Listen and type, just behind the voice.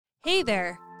Hey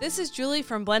there, this is Julie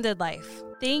from Blended Life.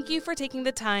 Thank you for taking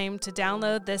the time to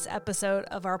download this episode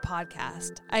of our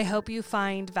podcast. I hope you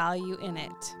find value in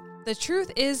it. The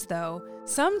truth is, though,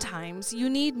 sometimes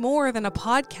you need more than a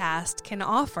podcast can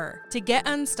offer to get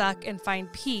unstuck and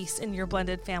find peace in your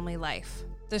blended family life.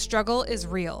 The struggle is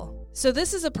real. So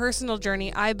this is a personal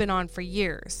journey I've been on for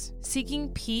years, seeking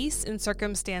peace in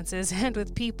circumstances and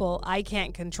with people I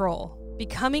can't control.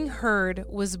 Becoming Heard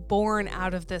was born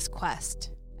out of this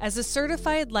quest. As a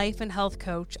certified life and health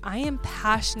coach, I am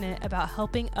passionate about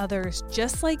helping others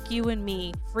just like you and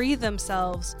me free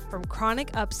themselves from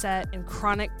chronic upset and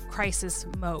chronic crisis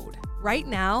mode. Right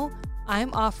now,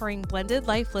 I'm offering Blended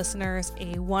Life listeners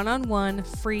a one-on-one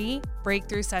free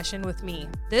breakthrough session with me.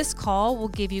 This call will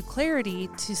give you clarity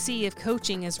to see if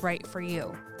coaching is right for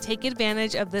you. Take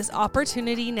advantage of this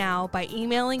opportunity now by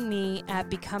emailing me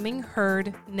at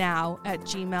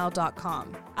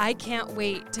becomingheardnow@gmail.com. I can't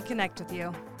wait to connect with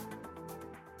you.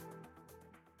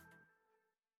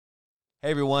 Hey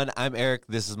everyone, I'm Eric.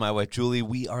 This is my wife Julie.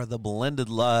 We are the Blended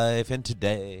Life, and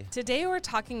today we're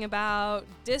talking about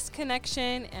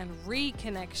disconnection and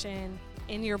reconnection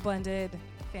in your blended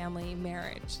family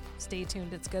marriage. Stay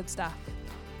tuned, it's good stuff.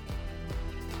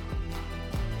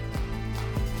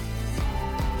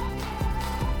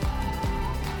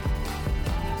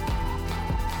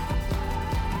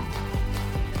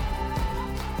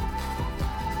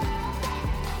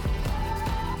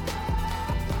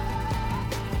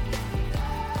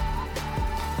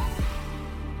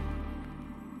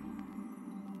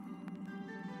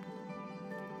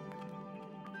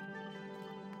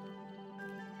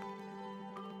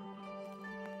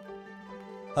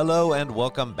 Hello and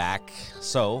welcome back.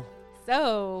 So,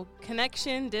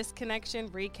 connection, disconnection,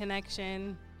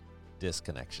 reconnection.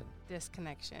 Disconnection.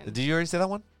 Disconnection. Did you already say that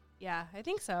one? Yeah, I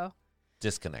think so.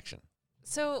 Disconnection.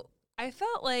 So I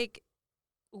felt like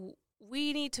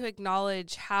we need to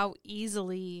acknowledge how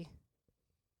easily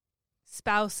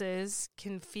spouses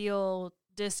can feel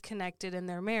disconnected in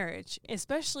their marriage,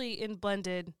 especially in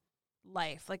blended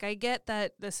life. Like, I get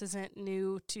that this isn't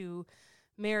new to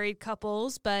married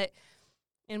couples, but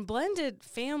in blended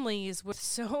families with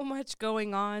so much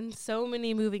going on, so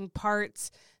many moving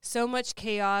parts, so much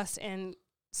chaos, and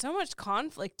so much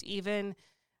conflict even,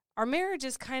 our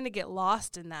marriages kind of get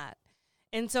lost in that.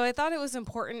 And so I thought it was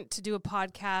important to do a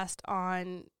podcast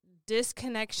on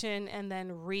disconnection and then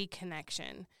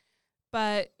reconnection.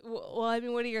 But, well, I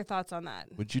mean, what are your thoughts on that?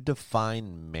 Would you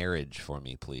define marriage for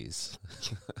me, please?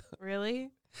 Really?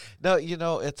 No,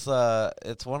 it's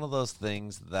one of those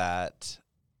things that,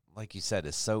 like you said,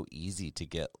 is so easy to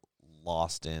get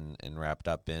lost in and wrapped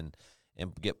up in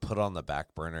and get put on the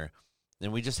back burner.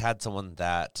 And we just had someone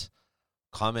that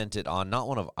commented on not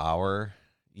one of our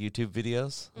YouTube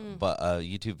videos, but a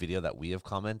YouTube video that we have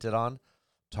commented on,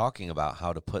 talking about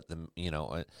how to put them,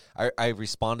 I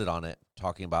responded on it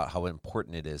talking about how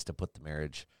important it is to put the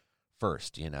marriage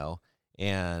first, and,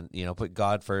 put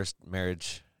God first,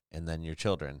 marriage, and then your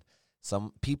children.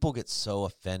 Some people get so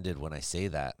offended when I say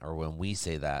that, or when we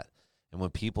say that, and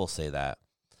when people say that.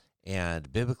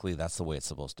 And biblically, that's the way it's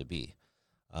supposed to be.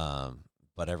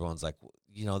 But everyone's like,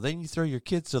 then you throw your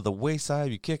kids to the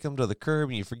wayside, you kick them to the curb,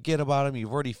 and you forget about them.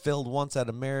 You've already failed once at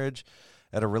a marriage,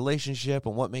 at a relationship,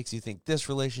 and what makes you think this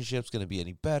relationship's going to be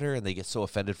any better? And they get so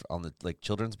offended on the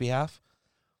children's behalf.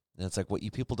 And it's like, what you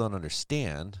people don't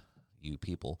understand,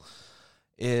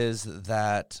 is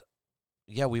that,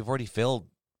 yeah, we've already failed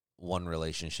one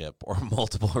relationship or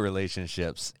multiple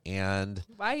relationships, and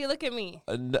why you look at me?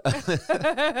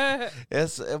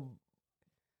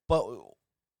 But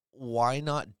why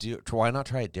not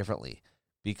try it differently?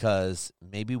 Because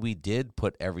maybe we did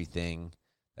put everything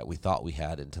that we thought we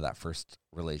had into that first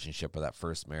relationship or that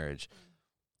first marriage,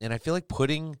 and I feel like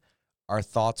putting our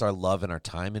thoughts, our love, and our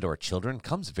time into our children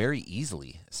comes very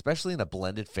easily, especially in a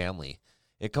blended family.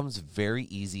 It comes very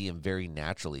easy and very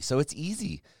naturally. So it's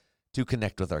easy to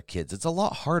connect with our kids. It's a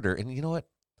lot harder. And you know what?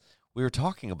 We were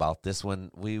talking about this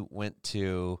when we went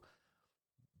to,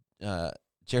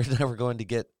 Jared and I were going to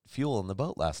get fuel in the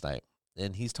boat last night.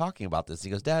 And he's talking about this. He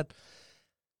goes, Dad,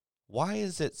 why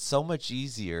is it so much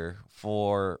easier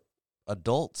for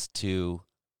adults to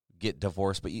get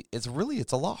divorced? But it's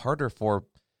a lot harder for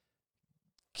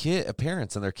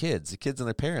parents and their kids, the kids and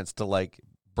their parents to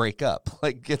break up,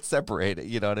 get separated.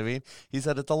 You know what I mean? He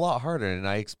said it's a lot harder. And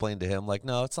I explained to him,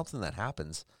 no, it's something that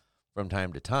happens from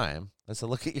time to time. I said,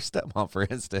 look at your stepmom, for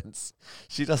instance.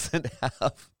 She doesn't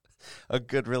have a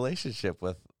good relationship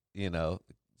with,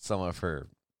 some of her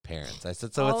parents. I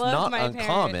said, so it's not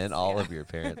uncommon, parents, all of your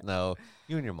parents. No,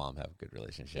 you and your mom have a good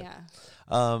relationship. Yeah.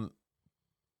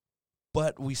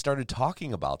 But we started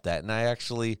talking about that,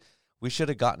 and we should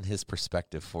have gotten his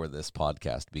perspective for this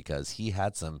podcast, because he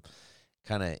had some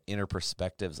kind of inner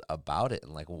perspectives about it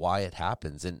and like why it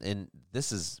happens. And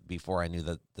this is before I knew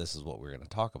that this is what we were going to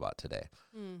talk about today.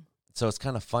 So it's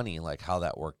kind of funny like how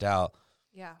that worked out.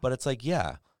 Yeah. But it's like,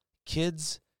 yeah,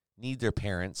 kids need their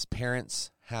parents.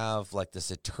 Parents have like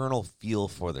this eternal feel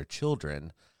for their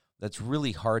children that's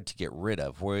really hard to get rid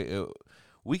of.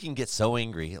 We can get so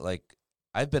angry. Like,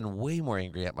 I've been way more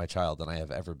angry at my child than I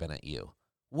have ever been at you.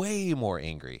 Way more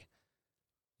angry.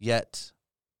 Yet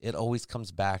it always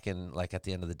comes back, and like at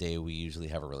the end of the day, we usually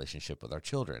have a relationship with our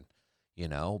children, you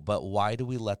know? But why do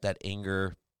we let that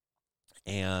anger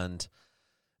and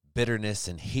bitterness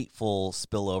and hateful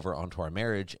spill over onto our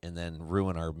marriage and then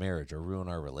ruin our marriage or ruin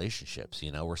our relationships?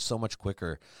 You know, we're so much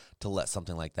quicker to let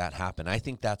something like that happen. I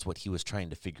think that's what he was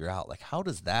trying to figure out. Like, how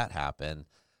does that happen,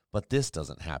 but this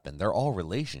doesn't happen? They're all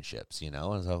relationships, you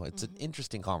know? And so it's an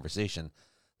interesting conversation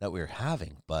that we're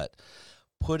having, but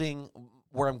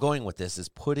where I'm going with this is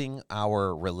putting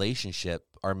our relationship,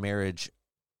 our marriage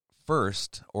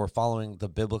first, or following the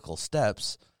biblical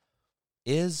steps,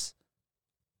 is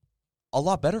a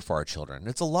lot better for our children.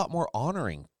 It's a lot more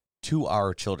honoring to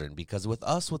our children, because with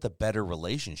us, with a better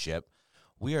relationship,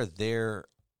 we are there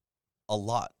a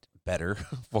lot better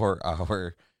for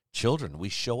our children. We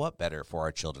show up better for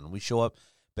our children. We show up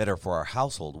better for our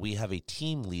household. We have a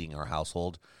team leading our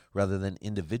household rather than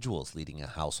individuals leading a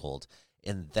household.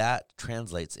 And that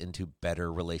translates into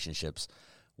better relationships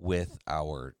with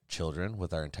our children,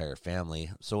 with our entire family.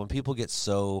 So when people get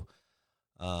so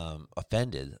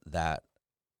offended that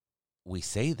we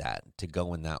say that to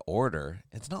go in that order,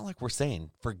 it's not like we're saying,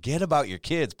 forget about your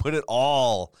kids, put it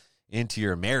all into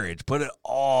your marriage, put it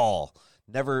all.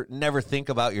 Never think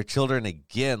about your children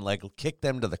again, like kick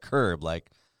them to the curb.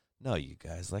 Like, no, you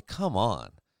guys, like, come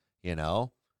on, you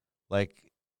know? Like,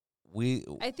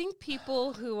 I think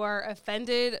people who are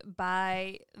offended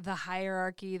by the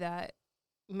hierarchy that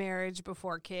marriage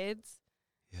before kids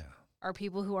are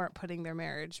people who aren't putting their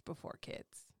marriage before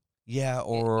kids. Yeah,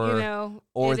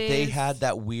 or they had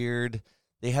that weird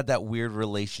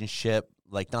relationship,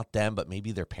 like not them, but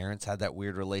maybe their parents had that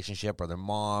weird relationship, or their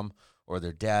mom or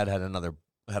their dad had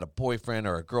a boyfriend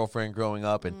or a girlfriend growing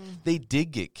up, and they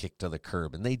did get kicked to the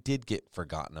curb and they did get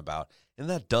forgotten about. And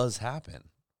that does happen.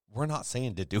 We're not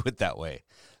saying to do it that way.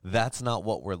 That's not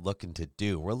what we're looking to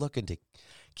do. We're looking to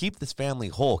keep this family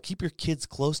whole. Keep your kids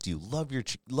close to you. Love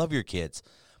your kids,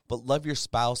 but love your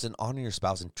spouse and honor your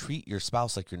spouse and treat your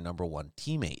spouse like your number one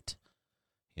teammate.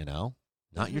 You know,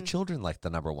 not your children like the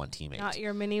number one teammate. Not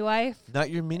your mini wife. Not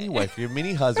your mini wife, your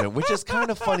mini husband, which is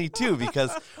kind of funny too,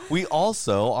 because we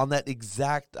also on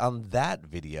that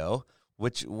video,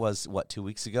 which was 2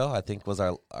 weeks ago, I think was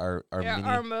our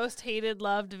most hated,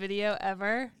 loved video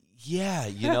ever. Yeah,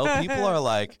 you know, people are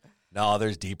like, no,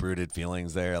 there's deep rooted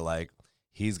feelings there. Like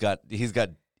he's got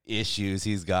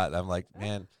issues. I'm like,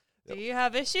 man, do you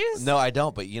have issues? No, I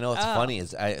don't. But you know, what's funny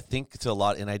is I think to a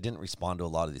lot, and I didn't respond to a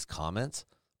lot of these comments,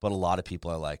 but a lot of people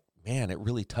are like, man, it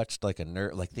really touched like a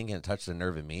nerve, like thinking it touched a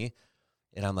nerve in me.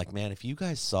 And I'm like, man, if you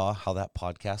guys saw how that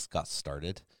podcast got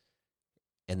started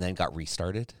and then got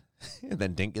restarted, and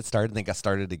then didn't get started, and then got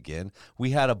started again. I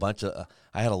had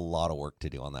a lot of work to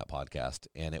do on that podcast,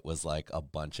 and it was like a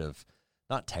bunch of,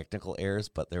 not technical errors,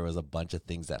 but there was a bunch of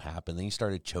things that happened. Then you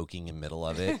started choking in the middle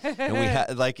of it, and we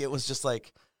had, like, it was just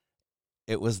like,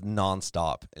 it was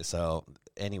nonstop. So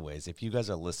anyways, if you guys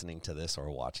are listening to this or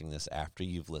watching this after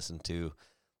you've listened to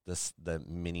the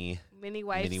mini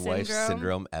wife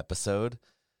syndrome episode,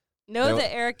 know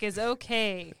that Eric is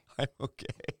okay. I'm okay.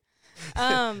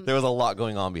 There was a lot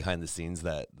going on behind the scenes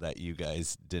that you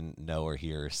guys didn't know or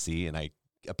hear or see, and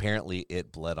apparently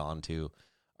it bled onto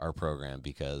our program,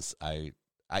 because I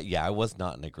was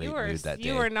not in a great mood that day.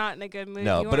 You were not in a good mood.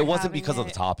 No, but it wasn't because of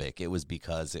the topic. It was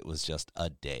because it was just a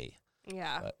day.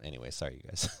 Yeah. But anyway, sorry, you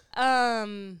guys.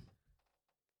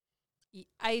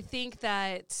 I think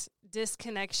that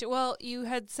disconnection. Well, you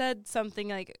had said something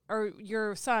like, or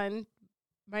your son.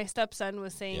 My stepson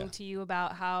was saying to you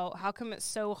about how come it's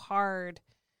so hard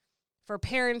for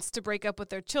parents to break up with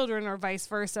their children, or vice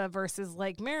versa, versus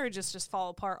like marriages just fall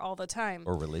apart all the time.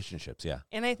 Or relationships, yeah.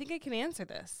 And I think I can answer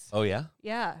this. Oh, yeah?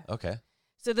 Yeah. Okay.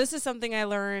 So this is something I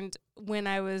learned when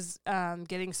I was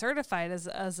getting certified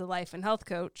as a life and health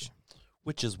coach.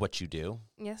 Which is what you do.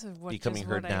 Yes. Becoming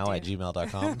Heard Now at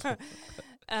gmail.com.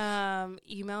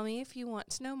 Email me if you want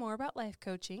to know more about life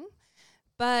coaching.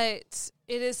 But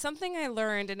it is something I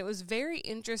learned, and it was very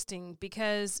interesting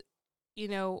because, you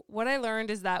know, what I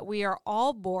learned is that we are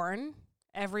all born,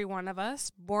 every one of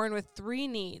us, born with 3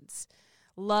 needs: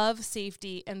 love,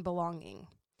 safety, and belonging.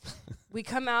 We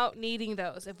come out needing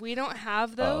those. If we don't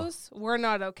have those, we're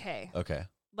not okay. Okay.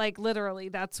 Like literally,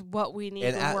 that's what we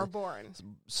need when we're born.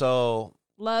 So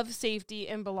love, safety,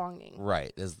 and belonging.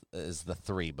 Right, is the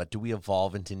 3. But do we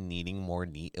evolve into needing more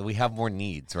need? We have more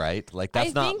needs, right? Like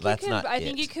that's not I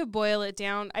think you could boil it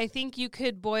down. I think you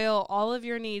could boil all of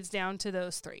your needs down to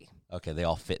those 3. Okay, they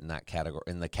all fit in that category,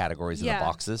 in the categories in the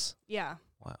boxes? Yeah.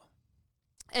 Wow.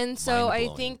 And so I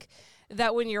think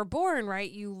that when you're born, right,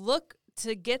 you look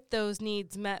to get those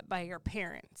needs met by your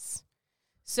parents.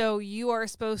 So you are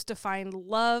supposed to find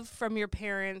love from your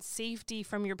parents, safety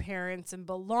from your parents, and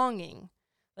belonging.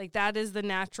 Like that is the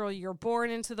natural. You're born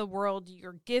into the world.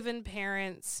 You're given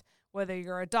parents, whether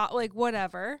you're like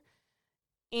whatever.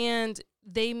 And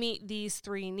they meet these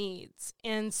 3 needs.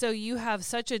 And so you have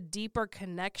such a deeper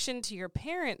connection to your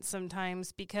parents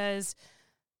sometimes because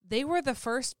they were the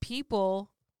first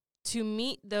people to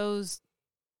meet those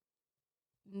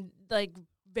like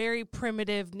very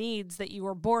primitive needs that you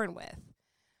were born with.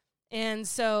 And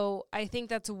so I think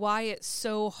that's why it's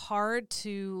so hard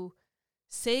to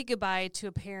say goodbye to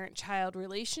a parent-child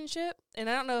relationship. And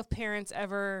I don't know if parents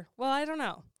ever, I don't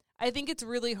know. I think it's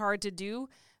really hard to do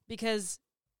because,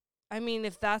 I mean,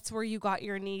 if that's where you got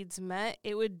your needs met,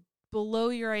 it would blow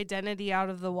your identity out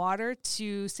of the water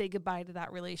to say goodbye to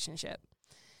that relationship.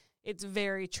 It's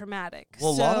very traumatic.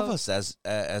 Well, a lot of us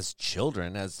as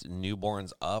children, as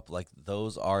newborns up, like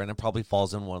those are, and it probably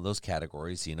falls in one of those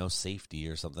categories, safety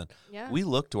or something. Yeah. We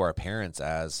look to our parents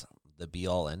as the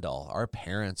be-all, end-all. Our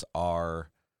parents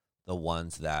are the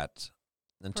ones that,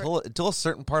 until a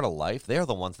certain part of life, they are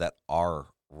the ones that are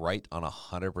right on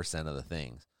 100% of the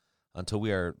things. Until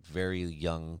we are very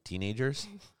young teenagers.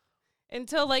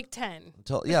 Until like 10.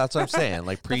 That's what I'm saying.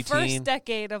 Like preteen. The first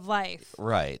decade of life.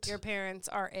 Right. Your parents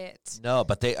are it. No,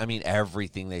 but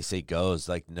everything they say goes.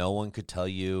 Like no one could tell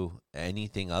you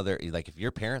anything other. Like if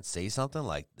your parents say something,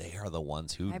 like they are the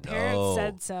ones who know. My parents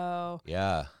said so.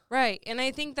 Yeah. Right. And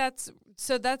I think that's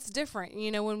different.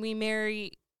 When we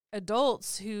marry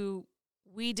adults who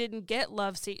we didn't get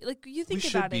love. Like you think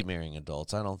about it. We should be marrying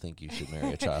adults. I don't think you should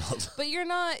marry a child. But you're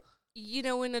not,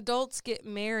 when adults get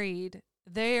married,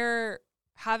 they're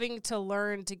having to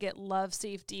learn to get love,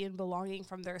 safety, and belonging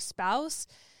from their spouse.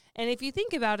 And if you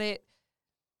think about it,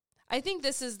 I think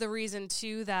this is the reason,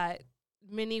 too, that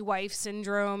mini wife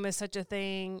syndrome is such a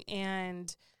thing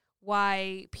and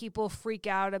why people freak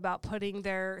out about putting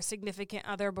their significant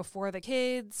other before the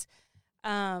kids.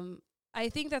 I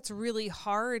think that's really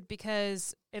hard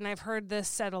because, and I've heard this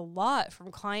said a lot from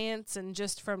clients and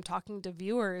just from talking to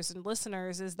viewers and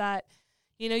listeners, is that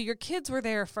your kids were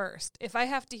there first. If I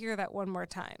have to hear that one more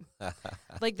time.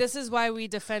 Like, this is why we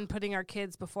defend putting our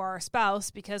kids before our spouse,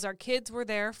 because our kids were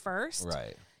there first.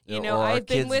 Right. I've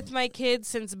been with my kids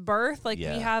since birth. Like, we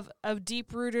have a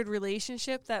deep-rooted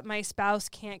relationship that my spouse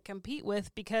can't compete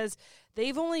with because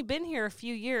they've only been here a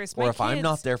few years. Or if I'm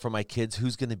not there for my kids,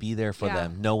 who's going to be there for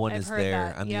them? No one is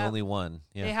there. I'm the only one.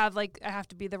 Yeah. They have, I have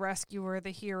to be the rescuer, the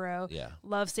hero. Yeah.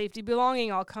 Love, safety,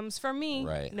 belonging all comes from me.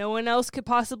 Right. No one else could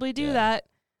possibly do that.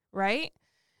 Right?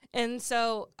 And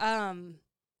so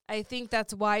I think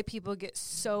that's why people get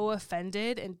so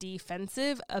offended and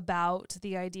defensive about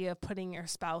the idea of putting your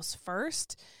spouse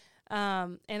first.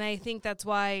 And I think that's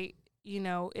why,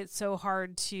 it's so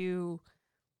hard to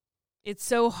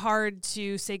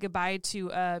say goodbye to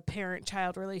a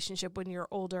parent-child relationship when you're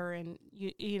older and,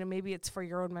 maybe it's for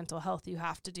your own mental health. You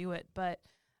have to do it. But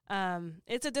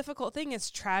it's a difficult thing.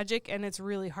 It's tragic and it's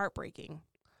really heartbreaking.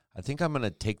 I think I'm going to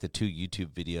take the 2 YouTube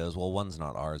videos. Well, one's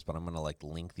not ours, but I'm going to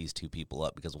link these 2 people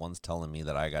up because one's telling me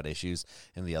that I got issues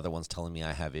and the other one's telling me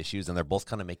I have issues, and they're both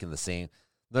kind of making the same.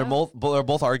 They're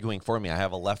both arguing for me. I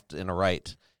have a left and a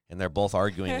right, and they're both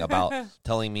arguing about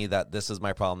telling me that this is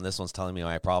my problem. This one's telling me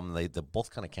my problem. They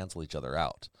both kind of cancel each other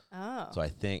out. Oh. So I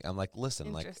think I'm like,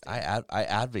 listen, I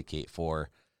advocate for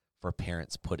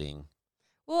parents putting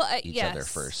each other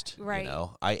first. Right.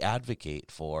 I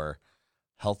advocate for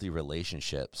healthy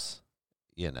relationships.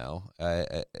 It's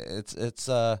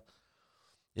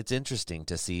interesting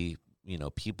to see,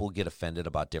 people get offended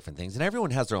about different things, and everyone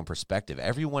has their own perspective.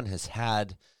 Everyone has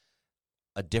had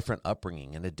a different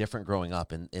upbringing and a different growing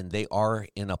up, and they are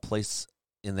in a place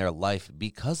in their life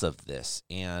because of this.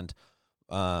 And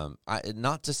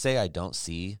not to say I don't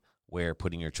see where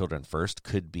putting your children first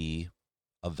could be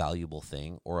a valuable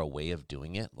thing or a way of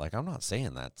doing it. Like, I'm not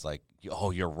saying that. It's like,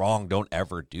 oh, you're wrong. Don't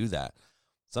ever do that.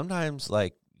 Sometimes,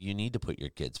 you need to put your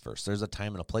kids first. There's a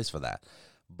time and a place for that.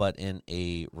 But in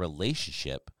a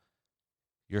relationship,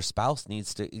 your spouse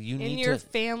needs to. In your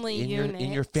family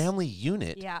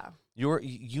unit. Yeah.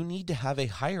 You need to have a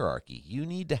hierarchy. You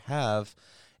need to have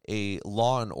a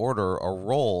law and order, a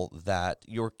role that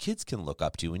your kids can look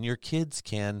up to, and your kids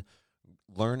can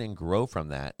learn and grow from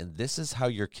that. And this is how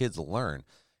your kids learn.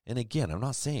 And again, I'm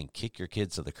not saying kick your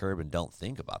kids to the curb and don't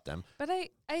think about them. But I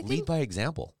think, lead by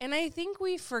example. And I think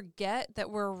we forget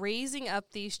that we're raising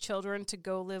up these children to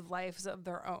go live lives of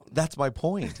their own. That's my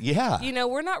point. Yeah.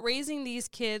 We're not raising these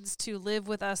kids to live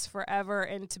with us forever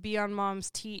and to be on mom's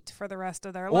teat for the rest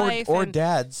of their life. Or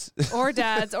dads. Or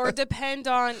dads, or depend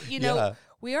on, Yeah.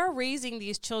 we are raising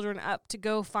these children up to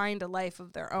go find a life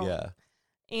of their own. Yeah.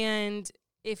 And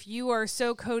if you are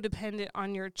so codependent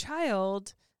on your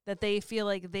child that they feel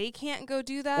like they can't go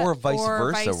do that, or vice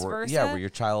versa. Where Where your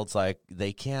child's like,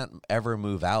 they can't ever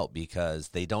move out because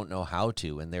they don't know how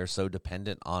to, and they're so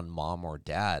dependent on mom or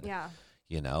dad. Yeah.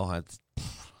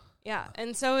 Yeah.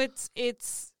 And so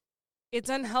it's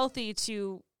unhealthy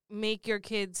to make your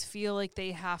kids feel like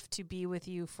they have to be with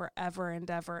you forever and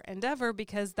ever and ever,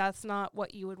 because that's not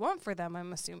what you would want for them,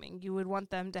 I'm assuming. You would want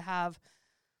them to have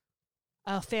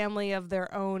a family of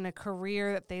their own, a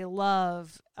career that they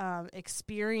love,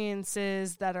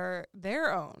 experiences that are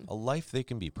their own. A life they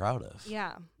can be proud of.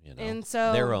 Yeah. And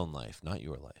so their own life, not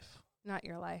your life. Not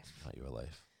your life. Not your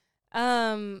life.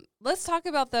 Let's talk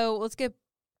about, let's get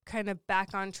kind of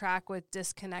back on track with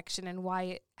disconnection and why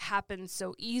it happens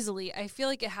so easily. I feel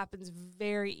like it happens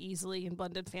very easily in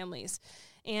blended families.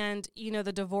 And,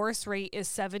 the divorce rate is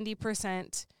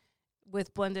 70%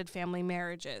 with blended family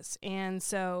marriages. And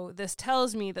so this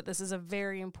tells me that this is a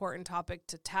very important topic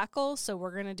to tackle. So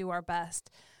we're going to do our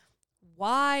best.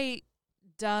 Why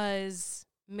does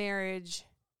marriage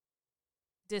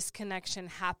disconnection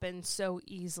happen so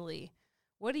easily?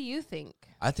 What do you think?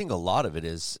 I think a lot of it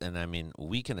is, and I mean,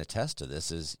 we can attest to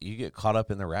this, is you get caught up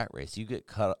in the rat race. You get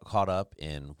caught up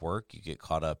in work. You get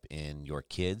caught up in your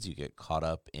kids. You get caught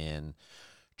up in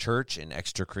church and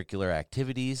extracurricular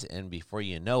activities. And before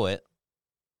you know it,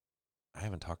 I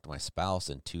haven't talked to my spouse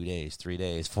in 2 days, 3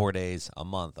 days, 4 days, a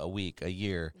month, a week, a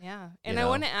year. Yeah. And I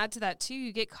want to add to that too.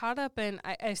 You get caught up in,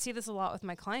 I see this a lot with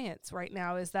my clients right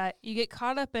now, is that you get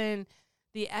caught up in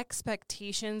the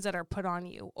expectations that are put on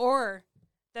you, or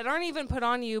that aren't even put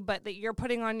on you, but that you're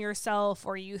putting on yourself,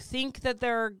 or you think that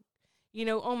they're,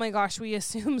 oh my gosh, we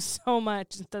assume so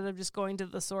much instead of just going to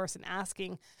the source and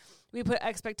asking. We put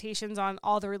expectations on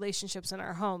all the relationships in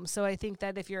our home. So I think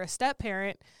that if you're a step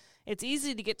parent, it's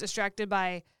easy to get distracted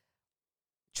by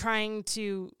trying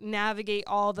to navigate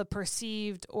all the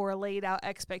perceived or laid out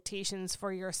expectations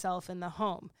for yourself in the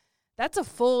home. That's a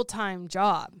full-time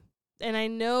job. And I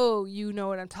know you know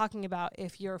what I'm talking about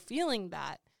if you're feeling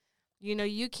that.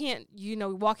 You can't,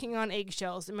 walking on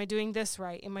eggshells. Am I doing this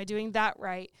right? Am I doing that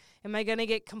right? Am I going to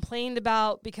get complained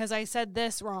about because I said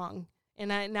this wrong? And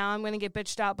now I'm going to get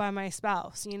bitched out by my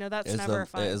spouse. That's never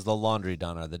fun. Is the laundry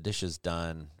done? Are the dishes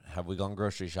done? Have we gone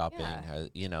grocery shopping?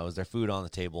 Yeah. Is there food on the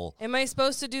table? Am I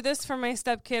supposed to do this for my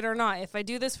stepkid or not? If I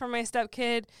do this for my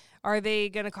stepkid, are they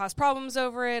going to cause problems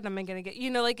over it? Am I going to get,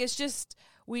 it's just,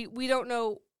 we don't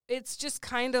know. It's just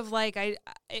kind of like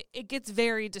it gets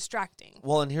very distracting.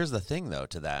 Well, and here's the thing, though,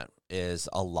 to that is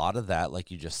a lot of that, like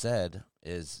you just said,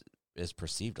 is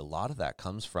perceived. A lot of that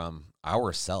comes from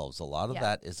ourselves. A lot of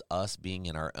that is us being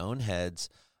in our own heads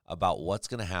about what's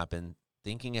going to happen,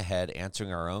 thinking ahead,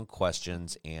 answering our own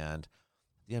questions, and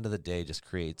at the end of the day just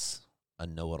creates a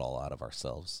know-it-all out of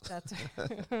ourselves. That's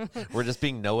We're just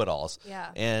being know-it-alls.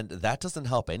 Yeah. And that doesn't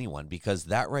help anyone, because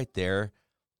that right there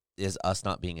is us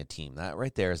not being a team. That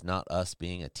right there is not us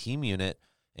being a team unit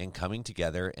and coming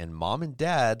together, and mom and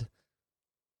dad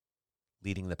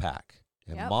leading the pack.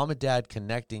 And mom and dad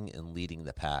connecting and leading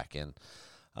the pack. And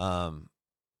and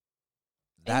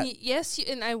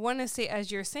I want to say,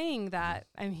 as you're saying that,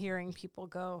 I'm hearing people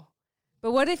go,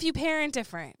 but what if you parent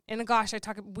different? And gosh,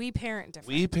 we parent different.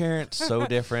 We parent so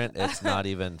different, it's not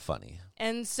even funny.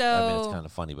 And so, I mean, it's kind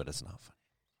of funny, but it's not funny.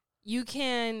 You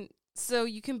can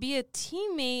be a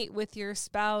teammate with your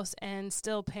spouse and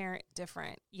still parent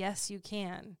different. Yes, you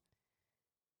can.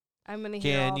 I'm going to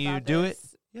hear all about this. Can you do it?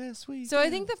 Yes, we So can. I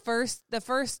think the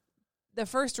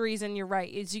first reason, you're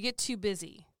right, is you get too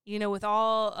busy, with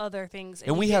all other things.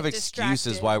 And we have distracted.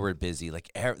 excuses why we're busy. Like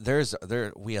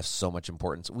we have so much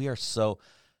importance. I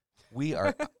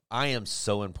am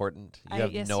so important. You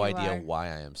have no idea why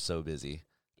I am so busy.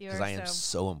 Because I am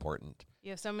so important. You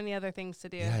have so many other things to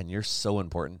do. Yeah, and you're so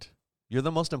important. You're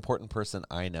the most important person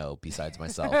I know besides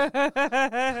myself.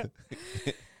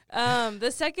 The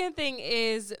second thing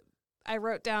is, I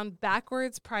wrote down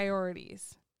backwards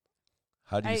priorities.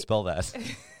 How do you spell that?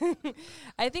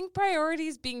 I think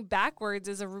priorities being backwards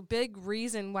is a big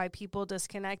reason why people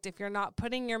disconnect. If you're not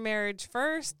putting your marriage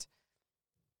first.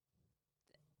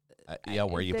 Where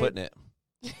are you putting it?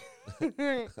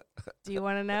 Do you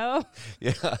want to know?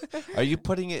 Yeah. Are you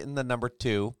putting it in the number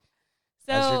 2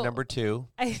 as your number 2?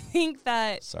 I think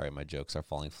that Sorry, my jokes are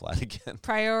falling flat again.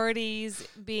 priorities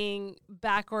being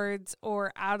backwards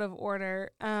or out of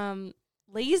order,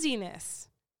 laziness.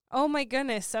 Oh my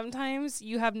goodness. Sometimes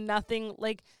you have nothing,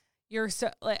 like you're so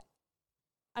like,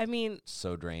 I mean,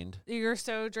 So drained. you're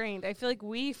so drained. I feel like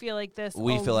we feel like this.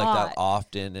 We a feel lot. like that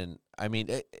often. And I mean,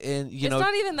 and you it's know,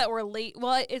 not even that we're late.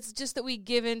 Well, it's just that we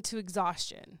give in to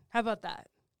exhaustion. How about that?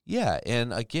 yeah.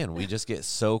 And again, we just get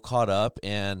so caught up,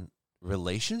 and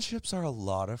relationships are a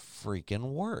lot of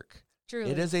freaking work.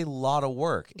 Truly. It is a lot of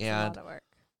work. It's and a lot of work.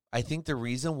 I think the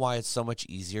reason why it's so much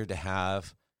easier to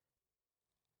have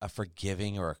a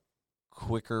forgiving or a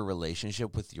quicker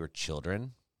relationship with your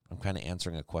children, I'm kind of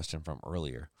answering a question from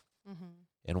earlier,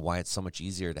 and why it's so much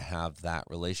easier to have that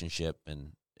relationship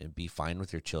and be fine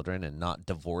with your children and not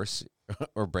divorce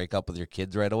or break up with your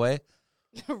kids right away.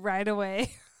 Right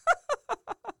away.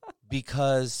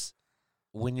 Because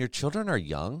when your children are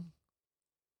young,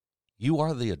 you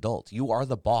are the adult. You are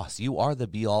the boss. You are the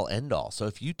be-all, end-all. So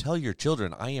if you tell your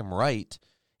children, I am right,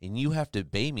 and you have to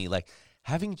obey me, like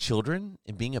having children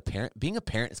and being a parent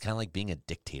is kind of like being a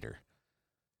dictator.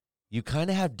 You kind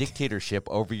of have dictatorship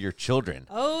over your children.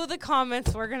 Oh, the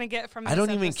comments we're going to get from this I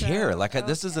don't even episode. care. Like,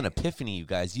 this is an Okay. epiphany, you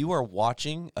guys. You are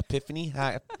watching epiphany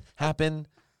happen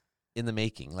in the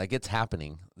making. Like, it's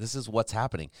happening. This is what's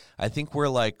happening. I think we're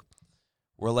like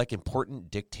important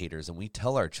dictators, and we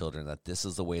tell our children that this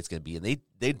is the way it's going to be, and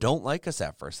they don't like us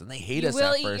at first, and they hate us at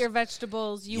first. You will eat your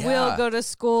vegetables. You Yeah. will go to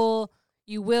school.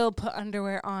 You will put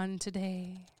underwear on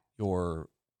today. Your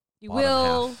You bottom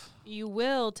will. half. You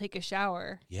will take a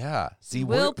shower. Yeah. See, You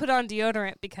will put on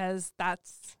deodorant because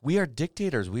that's we are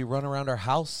dictators. We run around our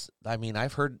house. I mean,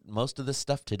 I've heard most of this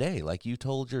stuff today. Like, you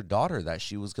told your daughter that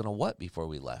she was going to what before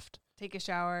we left? take a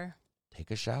shower, Take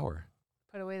a shower.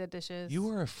 put away the dishes. You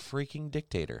are a freaking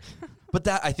dictator. But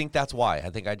I think that's why. I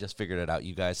think I just figured it out.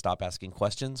 You guys stop asking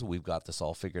questions. We've got this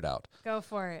all figured out. Go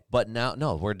for it. But now,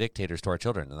 no, we're dictators to our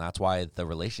children, and that's why the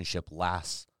relationship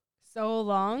lasts So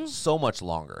long. so much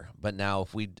longer. But now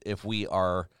if we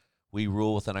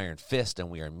rule with an iron fist and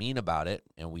we are mean about it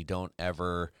and we don't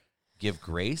ever give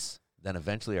grace, then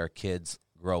eventually our kids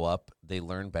grow up, they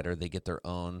learn better, they get their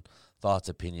own thoughts,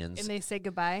 opinions, And they say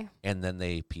goodbye. and then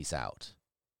they peace out,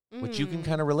 which you can Mm.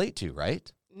 kind of relate to,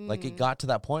 right? Like, it got to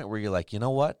that point where you're like, you know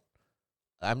what?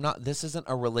 This isn't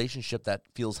a relationship that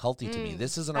feels healthy to me.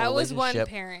 This isn't a That was relationship. one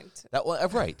parent.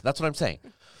 Right. That's what I'm saying.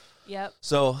 Yep.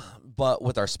 So, but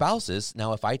with our spouses,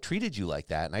 now if I treated you like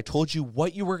that and I told you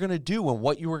what you were going to do and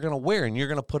what you were going to wear, and you're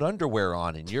going to put underwear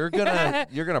on, and you're going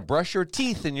to brush your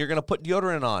teeth, and you're going to put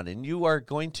deodorant on, and you are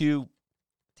going to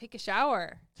Take a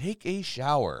shower take a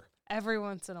shower, every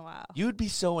once in a while. you would be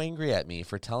so angry at me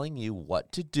for telling you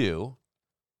what to do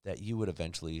that you would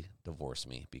eventually divorce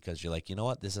me, because you're like, you know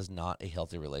what? This is not a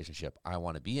healthy relationship I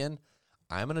want to be in.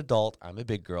 I'm an adult. I'm a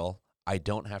big girl. I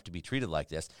don't have to be treated like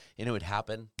this. And it would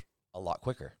happen a lot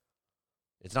quicker.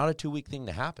 It's not a 2-week thing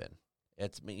to happen.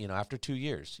 It's, after 2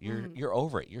 years, you're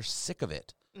over it. You're sick of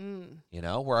it.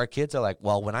 Where our kids are like,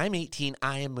 well, when I'm 18,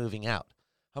 I am moving out.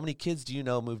 How many kids do you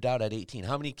know moved out at 18?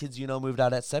 How many kids do you know moved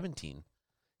out at 17?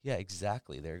 Yeah,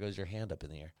 exactly. There goes your hand up in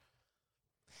the air.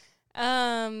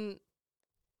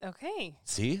 Okay.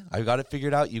 See, I got it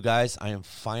figured out, you guys. I am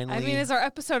finally. I mean, is our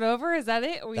episode over? Is that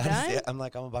it? Are we That is done?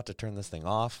 it. I'm about to turn this thing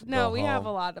off. No, go we have a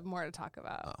home. lot of more to talk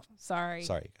about. Oh. Sorry.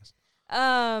 Sorry, guys.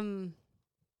 I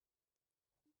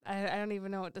don't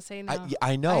even know what to say now.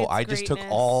 I know. It's I just took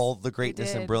greatness. all the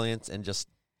greatness and did. brilliance and just.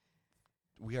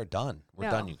 We are done. We're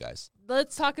No. done, you guys.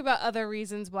 Let's talk about other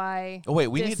reasons why. Oh, wait.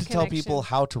 We need to tell people disconnection.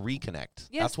 how to reconnect.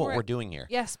 Yes, That's what we're doing here.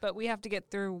 Yes, but we have to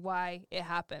get through why it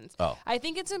happens. Oh. I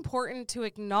think it's important to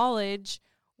acknowledge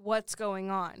what's going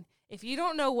on. If you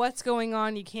don't know what's going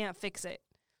on, you can't fix it.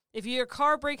 If your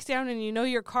car breaks down and you know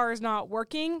your car is not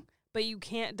working, but you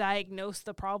can't diagnose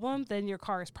the problem, then your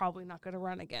car is probably not going to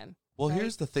run again. Well, right?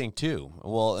 here's the thing, too.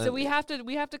 Well, So we have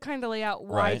to kind of lay out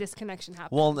why Right. disconnection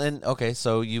happens. Well, and okay,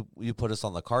 so you put us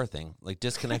on the car thing. Like,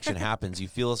 disconnection happens. You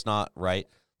feel it's not right.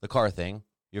 The car thing.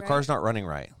 Your Right. car's not running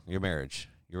right. Your marriage,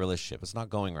 your relationship, it's not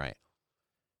going right.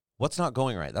 What's not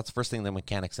going right? That's the first thing the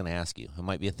mechanic's going to ask you. It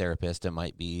might be a therapist. It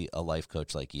might be a life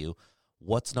coach like you.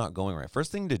 What's not going right?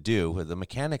 First thing to do, what the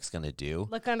mechanic's going to do,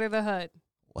 Look under the hood.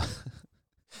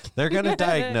 they're going to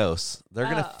diagnose. They're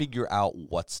going to Oh. figure out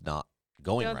what's not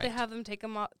going Don't right. they have them take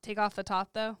off the top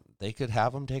though? They could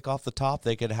have them take off the top.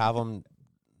 They could have them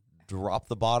drop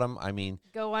the bottom. I mean,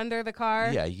 Go under the car?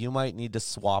 yeah, you might need to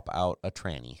swap out a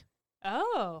tranny.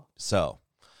 Oh. So,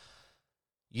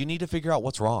 you need to figure out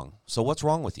what's wrong. So what's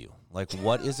wrong with you? Like,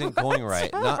 what isn't going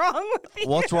right? Wrong with you?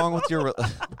 What's wrong with your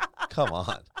come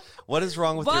on. What is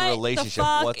wrong with your relationship? What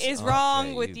the fuck What's is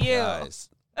wrong with you? Guys?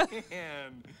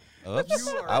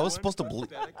 Oops. I was supposed to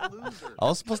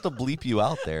bleep you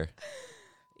out there.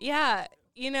 Yeah,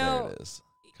 you know. There it is.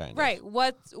 Kind right.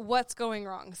 What's going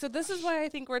wrong? So this is why I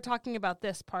think we're talking about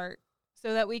this part,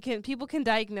 so that people can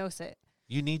diagnose it.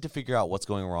 You need to figure out what's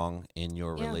going wrong in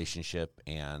your relationship,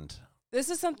 and this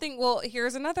is something. Well,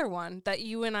 here's another one that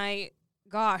you and I,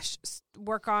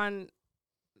 work on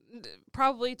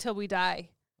probably till we die.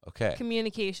 Okay.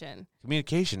 Communication.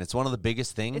 It's one of the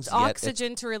biggest things. It's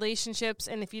oxygen to relationships,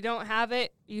 and if you don't have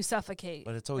it, you suffocate.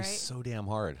 But it's always so damn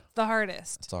hard. The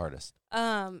hardest. It's the hardest.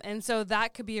 And so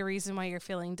that could be a reason why you're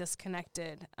feeling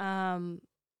disconnected.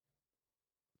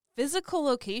 Physical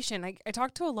location. I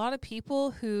talk to a lot of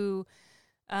people who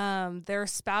their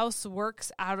spouse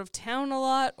works out of town a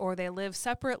lot, or they live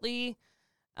separately.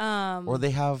 Or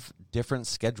they have different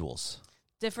schedules.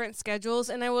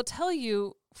 And I will tell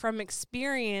you from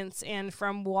experience and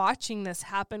from watching this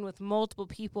happen with multiple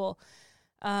people,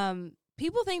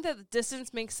 people think that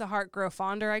distance makes the heart grow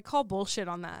fonder. I call bullshit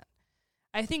on that.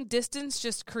 I think distance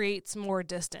just creates more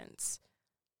distance.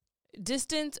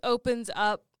 Distance opens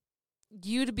up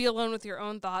you to be alone with your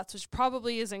own thoughts, which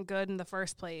probably isn't good in the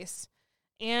first place,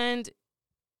 and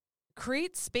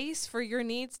creates space for your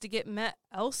needs to get met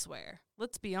elsewhere.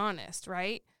 Let's be honest,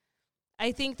 right?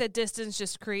 I think that distance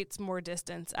just creates more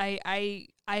distance. I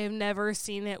have never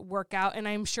seen it work out, and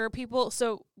I'm sure people,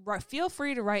 so feel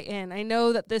free to write in. I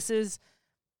know that this is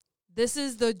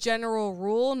the general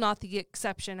rule, not the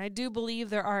exception. I do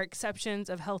believe there are exceptions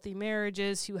of healthy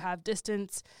marriages who have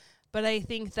distance, but I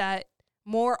think that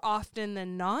more often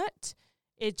than not,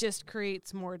 it just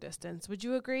creates more distance. Would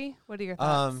you agree? What are your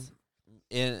thoughts?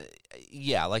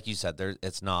 Yeah, like you said,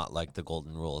 it's not like the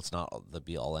golden rule. It's not the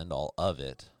be-all, end-all of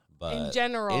it. But in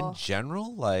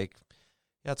general, like,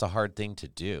 yeah, it's a hard thing to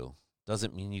do.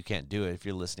 Doesn't mean you can't do it. If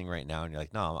you're listening right now and you're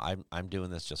like, no, I'm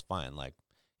doing this just fine. Like,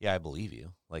 yeah, I believe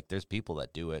you. Like, there's people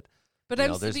that do it. But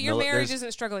your marriage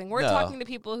isn't struggling. We're talking to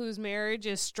people whose marriage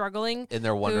is struggling. And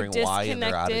they're wondering why, and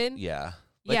they're out of, yeah.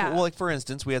 Well, like, for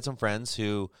instance, we had some friends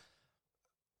who,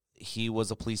 he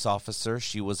was a police officer.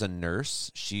 She was a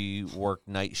nurse. She worked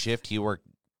night shift. He worked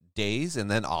days, and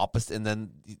then opposite.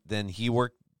 And then he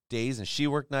worked days and she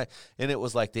worked night, and it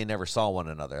was like they never saw one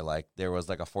another. Like, there was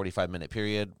like a 45-minute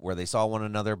period where they saw one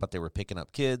another, but they were picking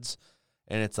up kids.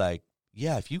 And it's like,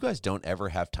 yeah, if you guys don't ever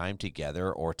have time together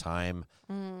or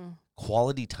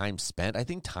quality time spent, I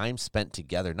think time spent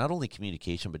together, not only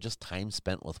communication, but just time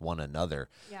spent with one another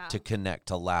to connect,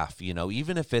 to laugh,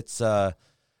 even if it's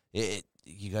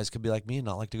you guys could be like me and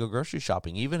not like to go grocery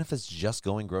shopping. Even if it's just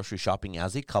going grocery shopping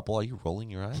as a couple. Are you rolling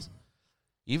your eyes?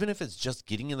 Even if it's just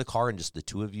getting in the car and just the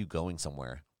two of you going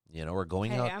somewhere, or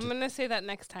going out. I'm going to say that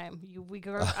next time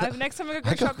next time I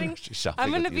go shopping,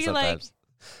 I'm going to be like,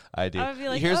 I do. I'm going to be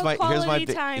like,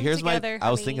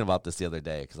 I was thinking about this the other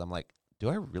day because I'm like, do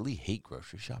I really hate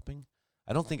grocery shopping?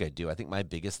 I don't think I do. I think my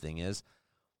biggest thing is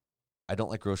I don't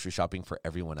like grocery shopping for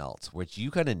everyone else, which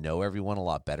you kind of know everyone a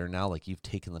lot better now. Like, you've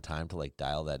taken the time to like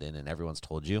dial that in, and everyone's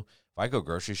told you, if I go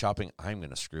grocery shopping, I'm going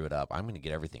to screw it up. I'm going to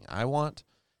get everything I want.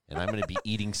 And I'm going to be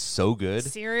eating so good.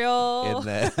 Cereal.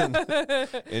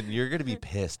 And you're going to be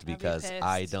pissed because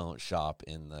I don't shop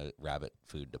in the rabbit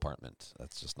food department.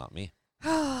 That's just not me.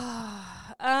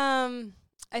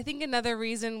 I think another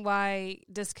reason why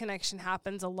disconnection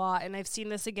happens a lot, and I've seen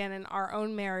this again in our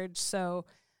own marriage, is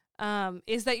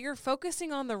that you're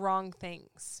focusing on the wrong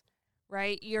things,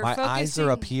 right? My eyes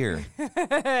are up here.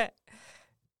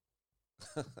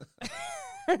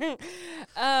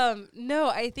 No,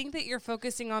 I think that you're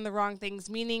focusing on the wrong things,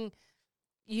 meaning,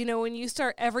 when you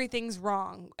start, everything's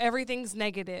wrong, everything's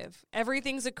negative,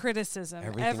 everything's a criticism,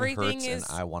 everything hurts is,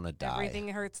 and I want to die. Everything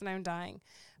hurts and I'm dying.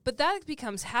 But that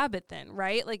becomes habit then,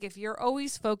 right? Like, if you're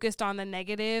always focused on the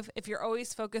negative, if you're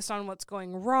always focused on what's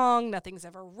going wrong, nothing's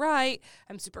ever right,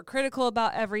 I'm super critical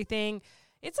about everything,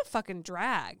 it's a fucking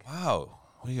drag. Wow.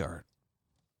 We are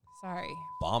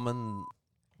bombing.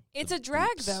 It's a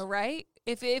drag though, right?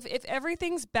 If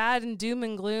everything's bad and doom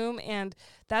and gloom and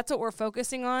that's what we're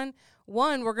focusing on,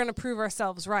 one, we're going to prove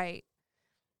ourselves right.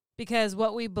 Because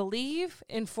what we believe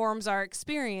informs our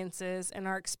experiences, and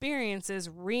our experiences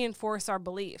reinforce our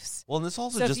beliefs. Well, and this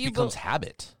also just becomes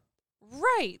habit.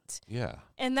 Right. Yeah.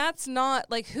 And that's not,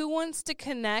 like, who wants to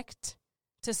connect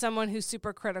to someone who's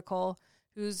super critical,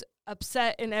 who's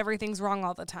upset and everything's wrong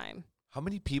all the time? How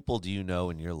many people do you know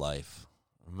in your life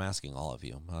I'm asking all of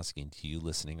you. I'm asking you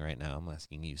listening right now. I'm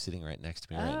asking you sitting right next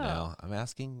to me right now. I'm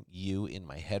asking you in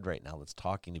my head right now that's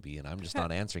talking to me, and I'm just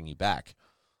not answering you back.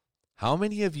 How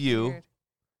many of you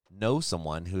know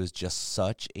someone who is just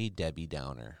such a Debbie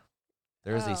Downer?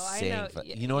 There's a saying,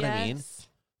 you know what I mean?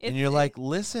 And you're like,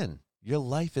 listen, your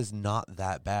life is not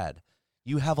that bad.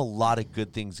 You have a lot of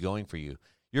good things going for you.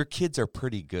 Your kids are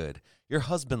pretty good. Your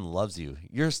husband loves you.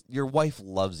 Your wife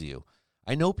loves you.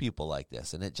 I know people like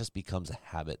this, and it just becomes a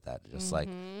habit that just like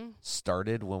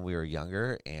started when we were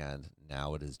younger, and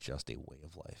now it is just a way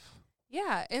of life.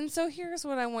 Yeah, and so here's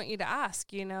what I want you to ask,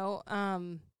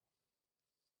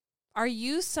 are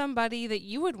you somebody that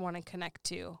you would want to connect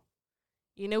to?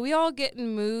 We all get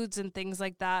in moods and things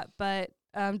like that, but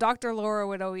Dr. Laura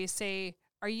would always say,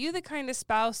 are you the kind of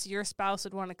spouse your spouse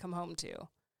would want to come home to?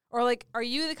 Or like, are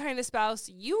you the kind of spouse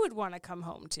you would want to come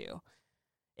home to?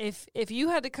 If you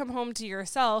had to come home to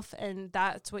yourself and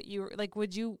that's what you like,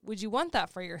 would you want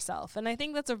that for yourself? And I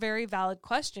think that's a very valid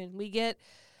question.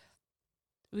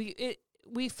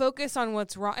 We focus on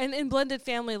what's wrong. And in blended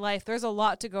family life, there's a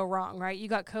lot to go wrong, right? You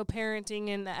got co-parenting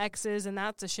and the exes, and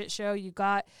that's a shit show. You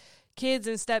got kids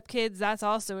and stepkids, that's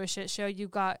also a shit show. You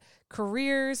got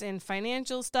careers and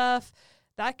financial stuff,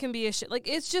 that can be a shit. Like,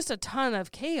 it's just a ton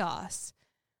of chaos,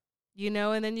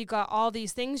 and then you got all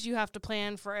these things you have to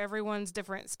plan for everyone's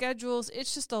different schedules.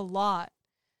 It's just a lot.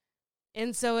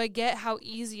 And so I get how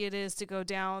easy it is to go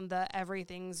down the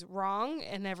everything's wrong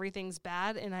and everything's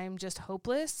bad and I'm just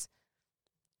hopeless.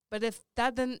 But if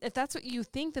that's what you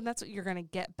think, then that's what you're going to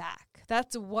get back.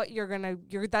 That's what you're going to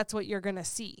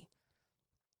see.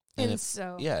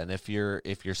 And if your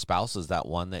spouse is that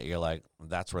one that you're like,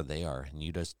 that's where they are, and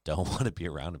you just don't want to be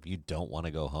around them, you don't want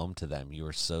to go home to them, you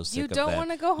are so sick of them. You don't want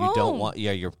to go home. You don't want,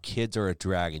 your kids are a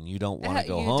drag, and you don't want to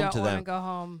go home to them. You don't want to go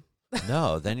home.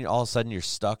 No, then all of a sudden you're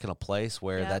stuck in a place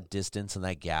where that distance and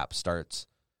that gap starts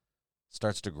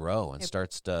to grow and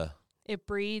it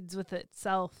breeds with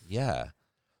itself. Yeah.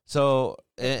 So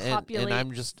and I'm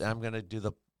gonna do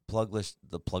the plugless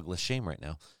shame right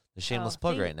now. The shameless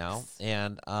plug right now.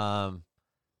 And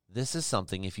this is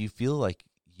something, if you feel like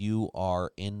you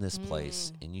are in this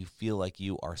place and you feel like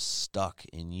you are stuck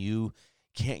and you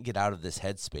can't get out of this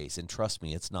headspace, and trust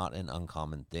me, it's not an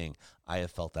uncommon thing. I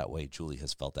have felt that way. Julie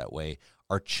has felt that way.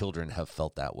 Our children have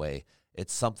felt that way.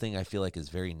 It's something I feel like is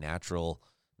very natural,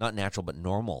 not natural, but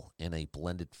normal in a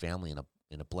blended family, in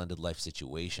a blended life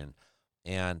situation.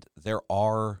 And there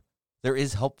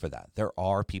is help for that. There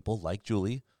are people like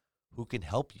Julie who can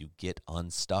help you get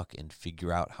unstuck and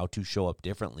figure out how to show up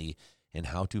differently and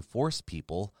how to force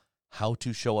people how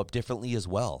to show up differently as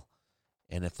well.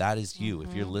 And if that is you,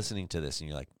 if you're listening to this and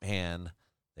you're like, man,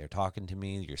 they're talking to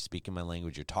me, you're speaking my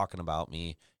language, you're talking about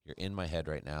me, you're in my head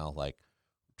right now, like,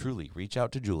 truly reach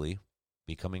out to Julie,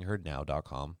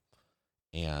 becomingheardnow.com,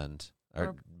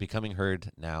 or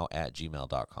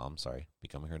becomingheardnow@gmail.com. Sorry,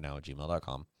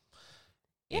 becomingheardnow@gmail.com.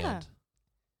 Yeah.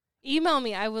 Email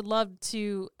me. I would love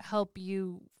to help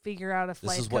you figure out if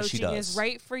life coaching is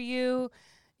right for you.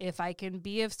 If I can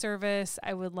be of service,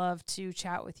 I would love to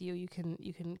chat with you. You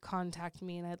can contact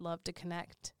me, and I'd love to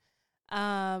connect.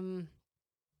 So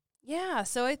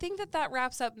I think that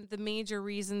wraps up the major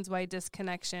reasons why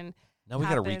disconnection Now we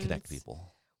got to reconnect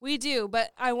people. We do,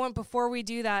 but before we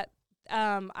do that,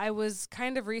 I was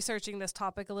kind of researching this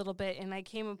topic a little bit, and I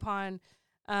came upon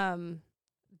I'm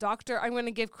going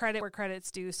to give credit where credit's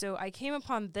due. So I came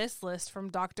upon this list from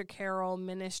Dr. Carroll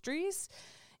Ministries,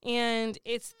 and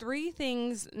it's 3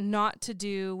 things not to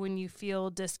do when you feel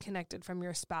disconnected from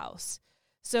your spouse.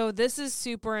 So this is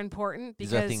super important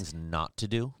because... These are things not to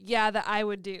do? Yeah, that I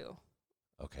would do.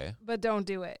 Okay. But don't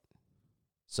do it.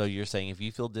 So you're saying if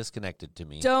you feel disconnected to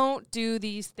me... Don't do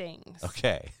these things.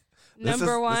 Okay.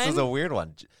 Number 1... This is a weird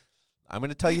one. I'm going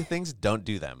to tell you things, don't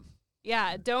do them.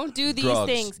 Yeah, don't do these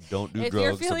things. Don't do if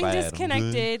drugs. If you're feeling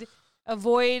disconnected,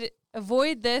 avoid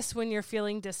this when you're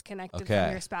feeling disconnected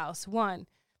from your spouse. 1,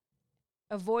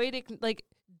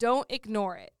 don't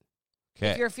ignore it.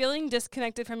 Okay. If you're feeling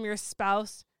disconnected from your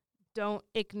spouse, don't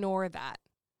ignore that.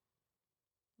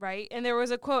 Right? And there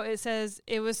was a quote, it says,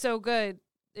 it was so good.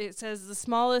 It says, the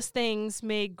smallest things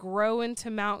may grow into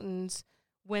mountains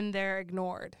when they're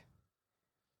ignored.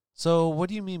 So what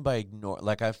do you mean by ignore?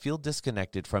 Like, I feel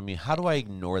disconnected from you. How do I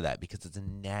ignore that? Because it's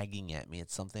nagging at me.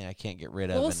 It's something I can't get rid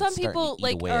of. Well, some people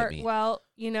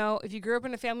if you grew up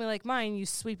in a family like mine, you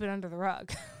sweep it under the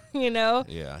rug.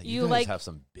 Yeah, you guys like have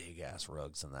some big ass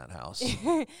rugs in that house.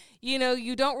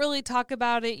 You don't really talk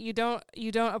about it. You don't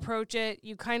approach it.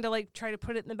 You kind of like try to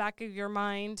put it in the back of your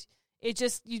mind. You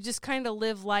just kind of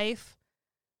live life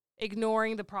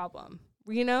ignoring the problem.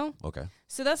 you know? Okay.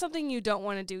 So that's something you don't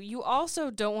want to do. You also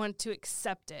don't want to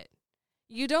accept it.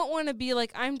 You don't want to be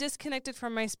like, I'm disconnected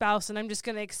from my spouse and I'm just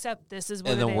going to accept this is what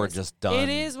it is. And then we're just done. It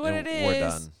is what it is. We're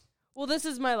done. Well, this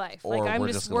is my life. Or like,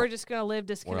 we're just going to live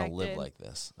disconnected. We're going to live like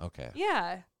this. Okay.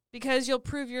 Yeah. Because you'll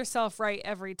prove yourself right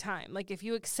every time. Like, if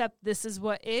you accept this is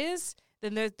what is,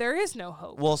 then there is no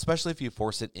hope. Well, especially if you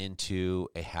force it into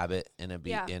a habit and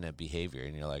in a behavior,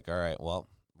 and you're like, all right, well,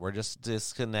 we're just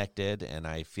disconnected, and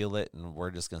I feel it, and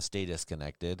we're just going to stay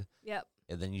disconnected. Yep.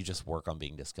 And then you just work on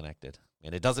being disconnected.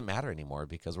 And it doesn't matter anymore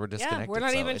because we're disconnected. Yeah, we're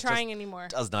not even trying anymore.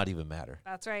 It does not even matter.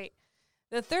 That's right.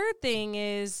 The third thing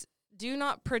is do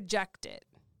not project it.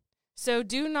 So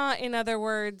do not, in other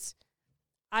words,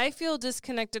 I feel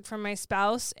disconnected from my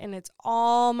spouse, and it's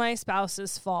all my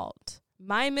spouse's fault.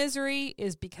 My misery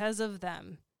is because of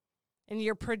them. And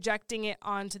you're projecting it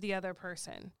onto the other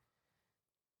person.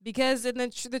 Because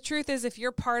the truth is, if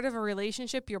you're part of a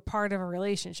relationship, you're part of a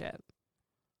relationship.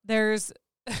 There's,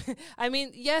 I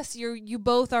mean, yes, you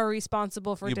both are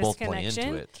responsible for disconnection. Both play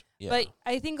into it. Yeah. But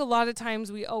I think a lot of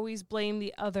times we always blame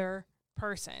the other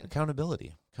person.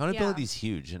 Accountability is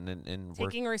huge, and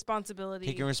taking responsibility.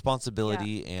 Taking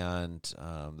responsibility, and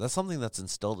that's something that's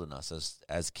instilled in us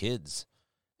as kids,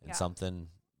 and something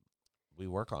we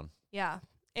work on. Yeah,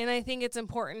 and I think it's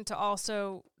important to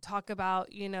also talk about,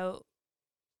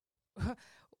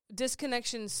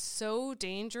 disconnection's so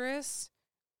dangerous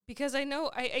because I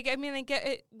know I mean I get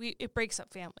it. It breaks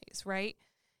up families, right?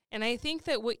 And I think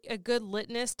that a good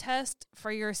litmus test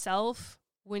for yourself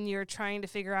when you're trying to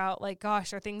figure out, like,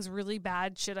 gosh, are things really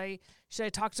bad? Should I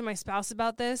talk to my spouse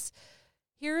about this?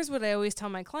 Here's what I always tell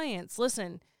my clients.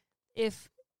 Listen, if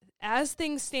as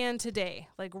things stand today,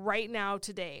 like right now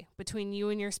today, between you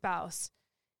and your spouse,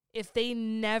 if they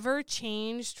never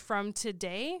changed from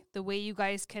today, the way you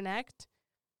guys connect,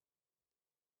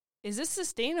 is this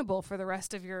sustainable for the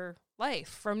rest of your life?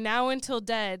 From now until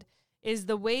dead, is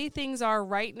the way things are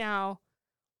right now,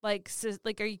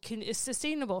 is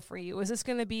sustainable for you? Is this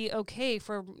going to be okay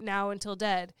for now until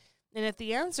dead? And if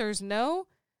the answer is no,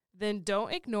 then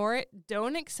don't ignore it,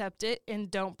 don't accept it, and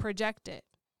don't project it.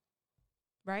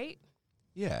 Right?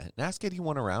 Yeah. And ask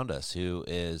anyone around us who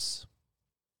is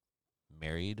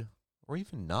married or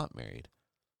even not married.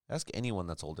 Ask anyone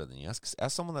that's older than you. Ask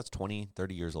someone that's 20,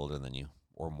 30 years older than you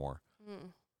or more.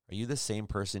 Are you the same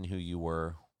person who you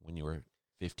were when you were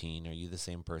 15? Are you the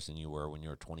same person you were when you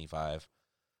were 25,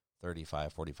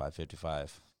 35, 45,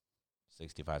 55,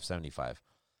 65, 75?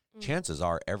 Chances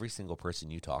are every single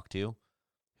person you talk to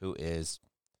who is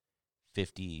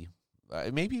 50,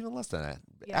 maybe even less than that,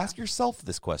 ask yourself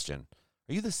this question.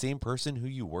 Are you the same person who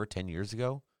you were 10 years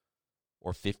ago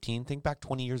or 15? Think back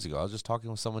 20 years ago. I was just talking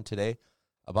with someone today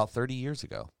about 30 years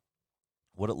ago.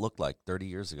 What it looked like 30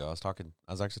 years ago. I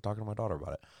was actually talking to my daughter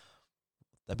about it.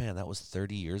 That was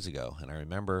 30 years ago. And I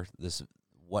remember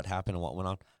what happened and what went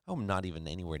on. I'm not even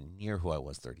anywhere near who I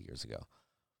was 30 years ago.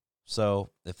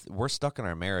 So if we're stuck in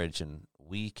our marriage and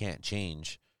we can't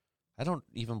change, I don't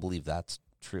even believe that's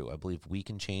true. I believe we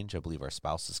can change. I believe our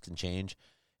spouses can change.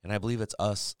 And I believe it's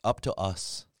up to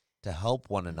us to help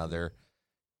one another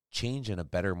change in a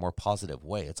better, more positive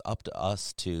way. It's up to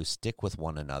us to stick with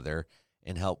one another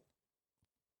and help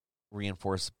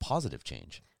reinforce positive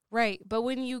change. Right. But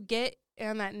when you get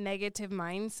in that negative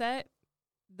mindset,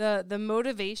 the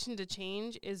motivation to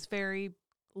change is very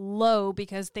low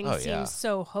because things seem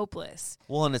so hopeless.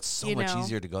 Well, and it's so much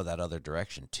easier to go that other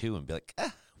direction too and be like,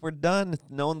 we're done.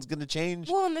 No one's going to change.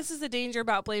 Well, and this is the danger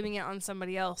about blaming it on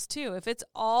somebody else too. If it's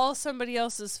all somebody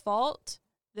else's fault,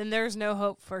 then there's no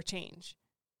hope for change.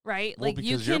 Right? Well, like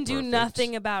you can do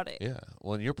nothing about it. Yeah.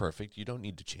 Well, and you're perfect. You don't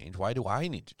need to change. Why do I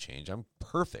need to change? I'm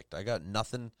perfect. I got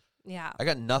nothing. Yeah. I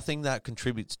got nothing that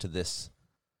contributes to this.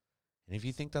 And if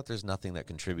you think that there's nothing that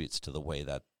contributes to the way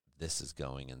that this is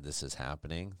going and this is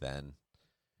happening, then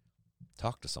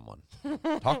talk to someone.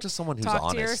 Talk to someone who's honest.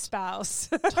 Talk to your spouse.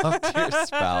 Talk to your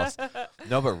spouse.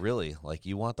 No, but really, like,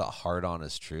 you want the hard,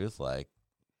 honest truth. Like,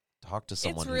 talk to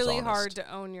someone who's honest. It's really hard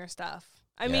to own your stuff.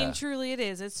 I mean, truly, it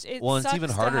is. It's even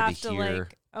harder to hear.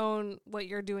 Like, own what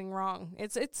you're doing wrong.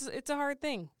 It's a hard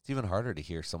thing. It's even harder to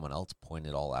hear someone else point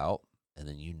it all out, and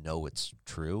then you know it's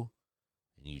true,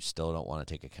 and you still don't want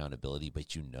to take accountability,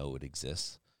 but you know it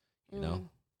exists. You know?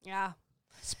 Yeah.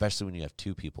 Especially when you have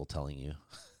two people telling you.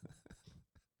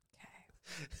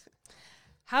 Okay.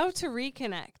 How to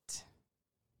reconnect.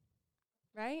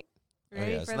 Right?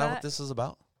 Ready for isn't that what this is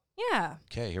about? Yeah.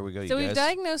 Okay, here we go, so you guys. We've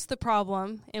diagnosed the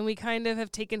problem, and we kind of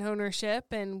have taken ownership,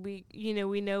 and we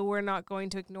know we're not going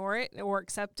to ignore it or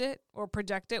accept it or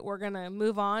project it. We're going to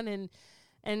move on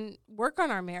and work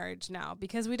on our marriage now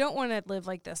because we don't want to live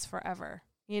like this forever.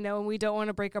 and we don't want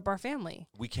to break up our family.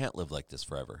 We can't live like this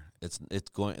forever. It's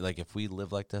going, like, if we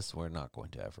live like this, we're not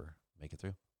going to ever make it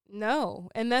through. No.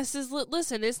 And this is,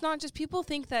 listen, it's not just people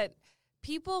think that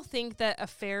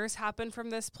affairs happen from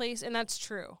this place, and that's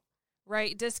true,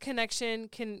 right? Disconnection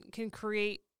can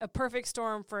create a perfect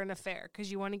storm for an affair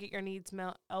because you want to get your needs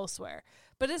met elsewhere.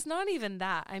 But it's not even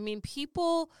that. I mean,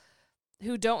 people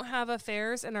who don't have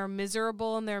affairs and are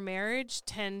miserable in their marriage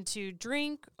tend to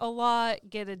drink a lot,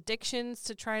 get addictions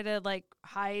to try to like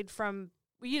hide from,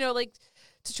 like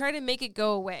to try to make it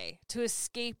go away, to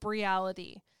escape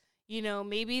reality.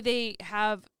 Maybe they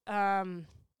have,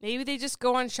 maybe they just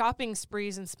go on shopping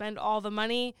sprees and spend all the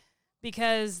money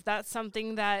because that's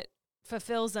something that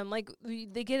fulfills them. Like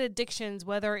they get addictions,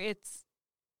 whether it's,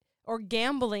 or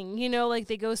gambling, like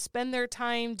they go spend their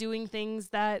time doing things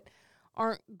that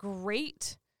aren't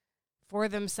great for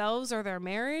themselves or their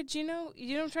marriage, you know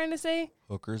what I'm trying to say?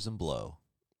 Hookers and blow.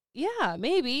 Yeah,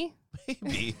 maybe.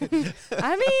 Maybe.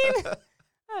 I mean,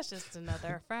 that's just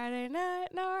another Friday night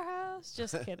in our house.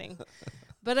 Just kidding.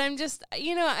 But I'm just,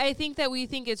 I think that we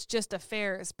think it's just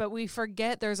affairs, but we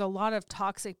forget there's a lot of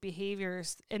toxic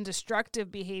behaviors and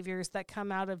destructive behaviors that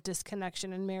come out of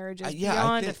disconnection in marriages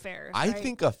beyond affairs. I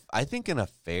think an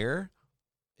affair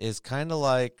is kind of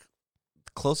like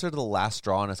closer to the last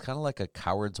straw, and it's kind of like a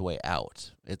coward's way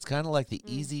out. It's kind of like the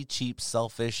easy, cheap,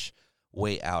 selfish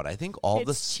way out. I think all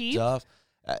the stuff.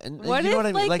 And what if what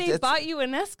I mean? like they bought you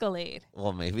an Escalade?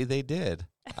 Well, maybe they did.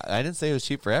 I didn't say it was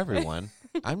cheap for everyone.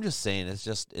 I'm just saying it's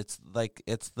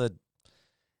the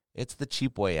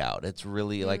cheap way out. It's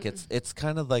really like it's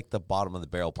kind of like the bottom of the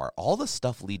barrel part. All the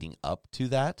stuff leading up to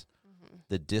that,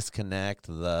 the disconnect,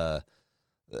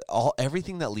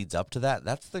 everything that leads up to that.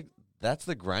 That's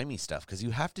the grimy stuff because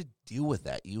you have to deal with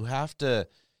that. You have to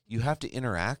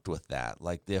interact with that.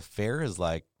 Like the affair is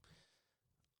like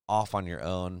off on your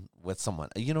own with someone.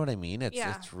 You know what I mean?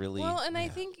 It's really well. And I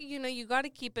think you got to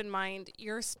keep in mind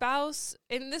your spouse,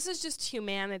 and this is just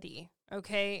humanity,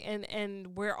 okay?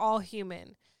 And we're all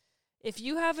human. If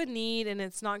you have a need and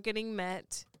it's not getting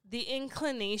met, the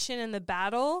inclination in the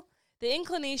battle, the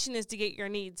inclination is to get your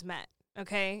needs met,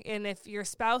 okay? And if your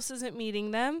spouse isn't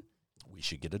meeting them, we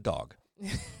should get a dog.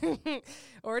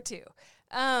 Or two.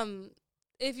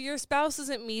 If your spouse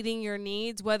isn't meeting your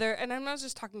needs, and I'm not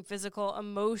just talking physical,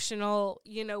 emotional,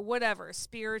 whatever,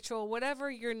 spiritual, whatever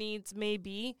your needs may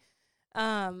be,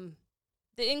 the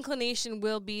inclination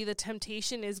will be, the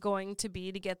temptation is going to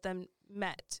be to get them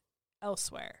met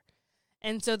elsewhere.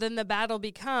 And so then the battle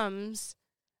becomes,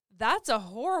 that's a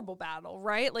horrible battle,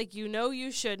 right? Like,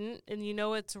 you shouldn't, and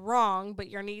it's wrong, but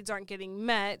your needs aren't getting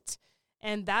met.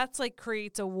 And that's like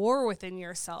creates a war within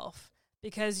yourself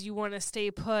because you want to stay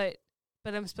put,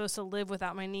 but I'm supposed to live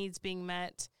without my needs being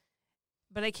met,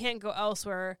 but I can't go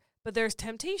elsewhere. But there's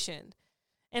temptation.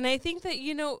 And I think that,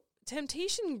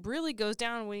 temptation really goes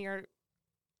down when your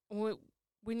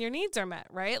needs are met,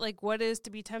 right? Like what is to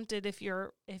be tempted if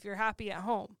you're happy at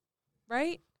home,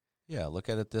 right? Yeah, look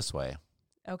at it this way.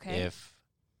 Okay. If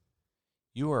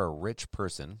you are a rich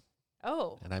person,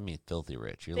 and I mean filthy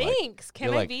rich. Thanks.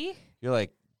 Can I be? You're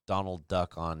like Donald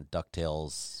Duck on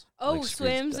DuckTales. Oh, like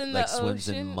swims in the swims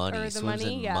ocean in money. or the swims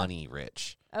money? in money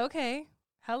rich. Okay.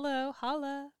 Hello.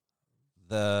 Holla.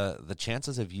 The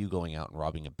chances of you going out and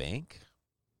robbing a bank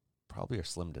probably are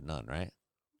slim to none, right?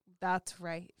 That's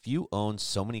right. If you own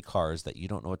so many cars that you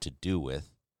don't know what to do with,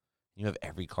 you have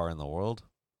every car in the world,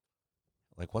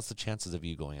 like what's the chances of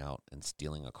you going out and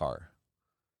stealing a car?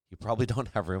 You probably don't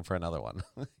have room for another one.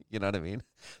 You know what I mean?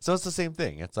 So it's the same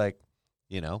thing. It's like,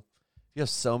 if you have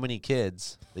so many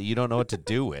kids that you don't know what to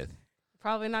do with.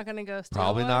 Probably not going to go steal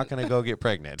Probably one. not going to go get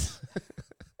pregnant.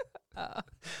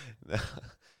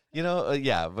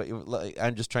 Yeah, but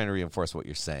I'm just trying to reinforce what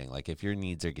you're saying. Like if your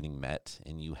needs are getting met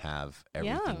and you have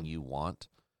everything you want,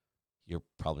 you're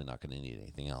probably not going to need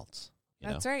anything else.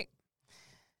 That's right.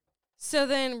 So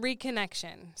then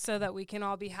reconnection so that we can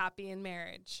all be happy in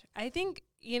marriage. I think,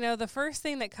 the first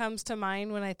thing that comes to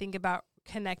mind when I think about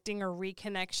connecting or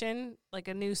reconnection, like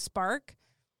a new spark,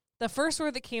 the first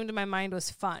word that came to my mind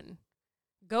was fun.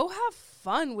 Go have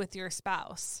fun with your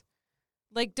spouse.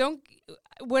 Like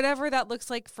whatever that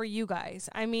looks like for you guys.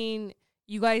 I mean,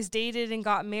 you guys dated and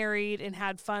got married and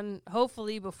had fun,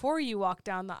 hopefully before you walked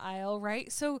down the aisle,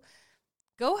 right? So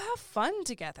go have fun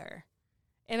together.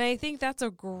 And I think that's a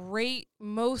great,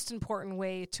 most important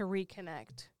way to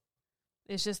reconnect.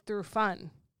 It's just through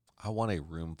fun. I want a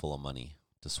room full of money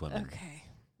to swim in. Okay.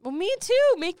 Well, me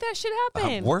too. Make that shit happen.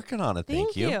 I'm working on it.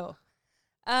 Thank you.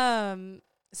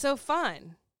 So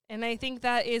fun. And I think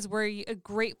that is where a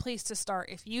great place to start.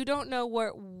 If you don't know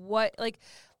what like,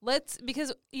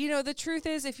 because, the truth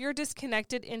is, if you're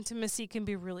disconnected, intimacy can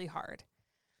be really hard.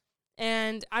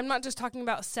 And I'm not just talking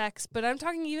about sex, but I'm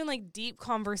talking even like deep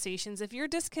conversations. If you're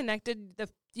disconnected,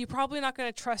 you're probably not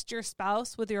going to trust your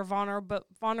spouse with your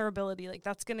vulnerability. Like,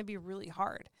 that's going to be really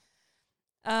hard.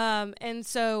 And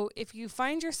so if you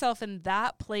find yourself in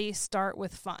that place, start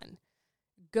with fun.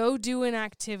 Go do an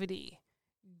activity.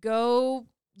 Go,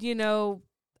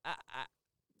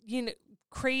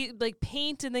 create, like,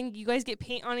 paint, and then you guys get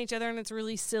paint on each other and it's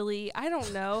really silly. I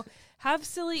don't know. Have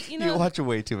silly, You watch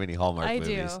way too many Hallmark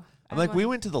movies. I'm like, we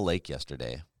went to the lake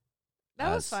yesterday.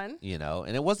 That was fun.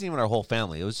 And it wasn't even our whole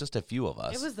family. It was just a few of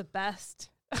us. It was the best.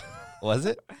 Was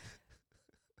it?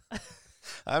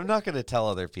 I'm not going to tell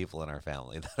other people in our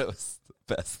family that it was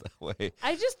the best that way.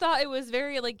 I just thought it was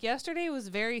yesterday was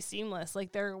very seamless.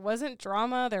 Like, there wasn't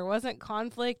drama. There wasn't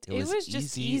conflict. It was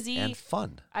just easy and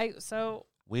fun.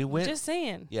 We went. Just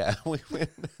saying. Yeah,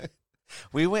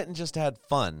 we went and just had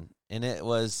fun. And it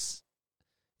was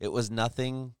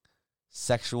nothing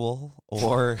sexual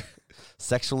or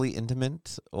sexually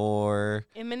intimate or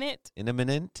imminent.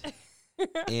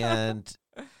 And,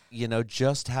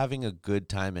 just having a good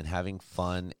time and having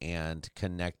fun and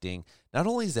connecting. Not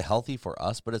only is it healthy for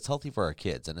us, but it's healthy for our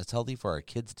kids, and it's healthy for our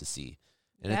kids to see.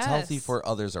 And It's healthy for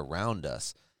others around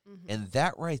us. Mm-hmm. And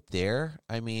that right there,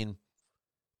 I mean,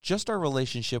 just our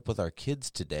relationship with our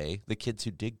kids today, the kids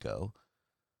who did go,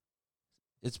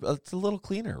 it's a little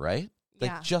cleaner, right?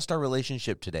 Like, just our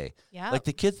relationship today. Yeah. Like,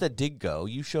 the kids that did go,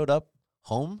 you showed up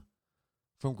home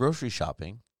from grocery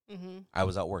shopping. Mm-hmm. I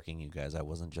was out working, you guys. I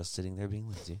wasn't just sitting there being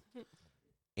lazy.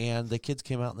 And the kids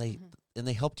came out and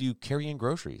they helped you carry in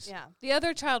groceries. Yeah. The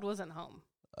other child wasn't home.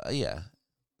 Yeah.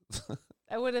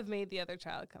 I would have made the other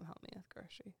child come help me with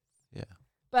groceries. Yeah.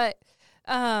 But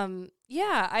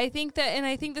I think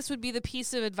this would be the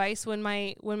piece of advice when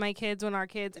our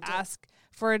kids ask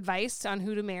for advice on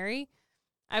who to marry.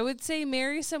 I would say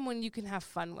marry someone you can have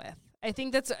fun with. I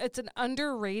think it's an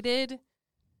underrated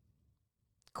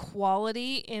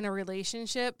quality in a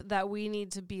relationship that we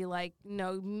need to be like,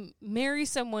 no, marry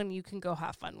someone you can go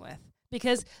have fun with,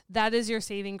 because that is your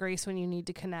saving grace when you need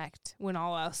to connect when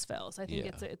all else fails. I think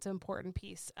it's an important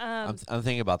piece. I'm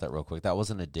thinking about that real quick. That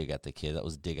wasn't a dig at the kid. That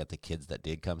was a dig at the kids that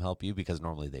did come help you, because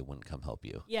normally they wouldn't come help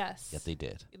you. Yes. Yet they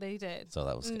did. They did. So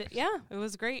that was good. Yeah, it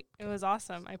was great. It was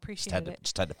awesome. I appreciate it.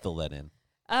 Just had to fill that in.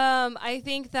 I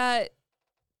think that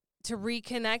to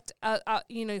reconnect,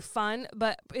 fun,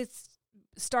 but it's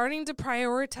starting to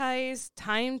prioritize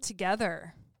time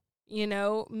together,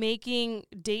 making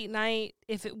date night.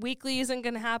 If weekly isn't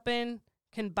going to happen,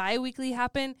 can bi-weekly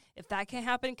happen? If that can't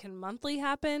happen, can monthly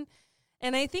happen?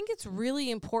 And I think it's really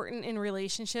important in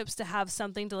relationships to have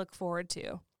something to look forward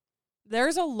to.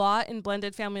 There's a lot in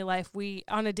blended family life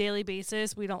on a daily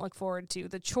basis, we don't look forward to.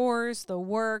 The chores, the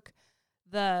work,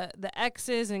 the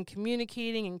exes and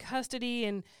communicating and custody,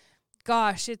 and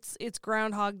gosh, it's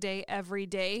Groundhog Day every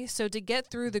day. So to get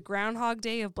through the Groundhog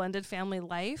Day of blended family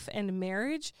life and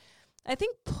marriage, I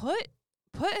think put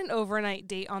an overnight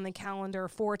date on the calendar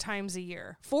 4 times a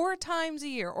year, or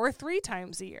 3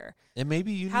 times a year. And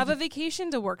maybe you have a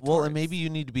vacation to work towards. Well, and maybe you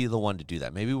need to be the one to do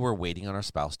that. Maybe we're waiting on our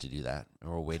spouse to do that,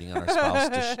 or we're waiting on our spouse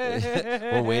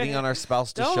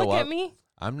to Don't show up. Don't look at me.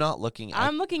 I'm not looking.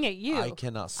 I'm looking at you. I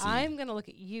cannot see. I'm going to look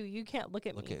at you. You can't look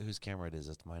at me. Look at whose camera it is.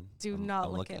 It's mine. I'm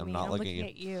not look at me. I'm looking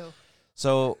at you.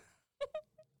 So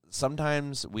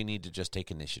sometimes we need to just take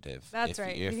initiative. That's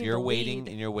right. If you're waiting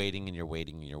and you're waiting and you're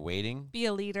waiting and you're waiting. Be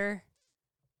a leader.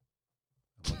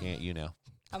 I'm looking at you now.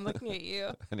 I'm looking at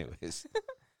you. Anyways.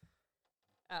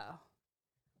 Oh.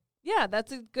 Yeah,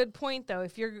 that's a good point, though.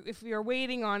 If you're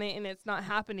waiting on it and it's not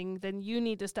happening, then you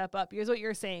need to step up. Here's what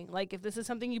you're saying. Like, if this is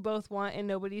something you both want and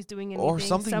nobody's doing anything, or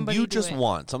something you just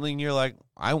want. Something you're like,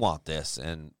 I want this,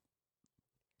 and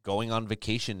going on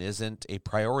vacation isn't a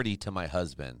priority to my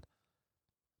husband,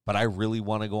 but I really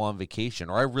want to go on vacation,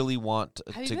 or I really want to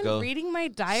go. Have you been reading my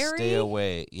diary? Stay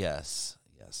away. Yes.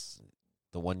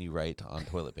 The one you write on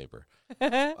toilet paper.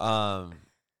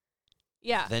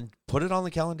 Yeah. Then put it on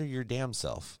the calendar your damn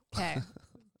self. Okay.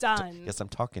 Done. Yes, I'm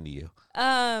talking to you.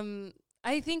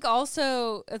 I think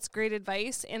also it's great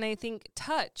advice, and I think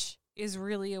touch is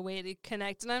really a way to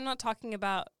connect. And I'm not talking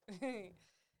about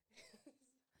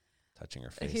touching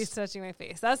her face. He's touching my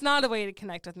face. That's not a way to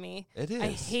connect with me. It is. I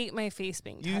hate my face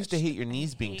being touched. You used to hate your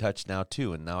knees being touched now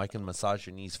too, and now I can massage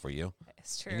your knees for you.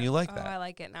 It's true. And you like that. I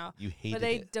like it now. You hate it. But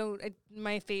I don't.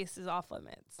 My face is off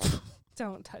limits.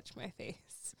 Don't touch my face.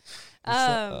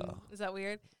 Is that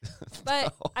weird?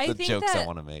 But I think the jokes that, I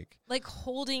want to make, like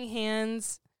holding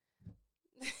hands,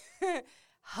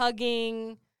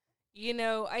 hugging,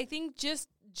 I think just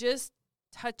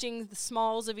touching the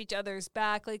smalls of each other's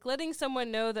back, like letting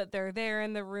someone know that they're there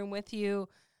in the room with you,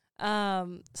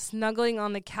 snuggling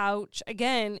on the couch.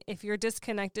 Again, if you're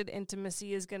disconnected,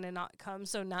 intimacy is going to not come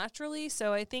so naturally.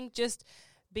 So I think just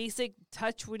basic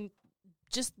touch,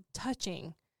 just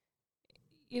touching,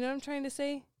 you know what I'm trying to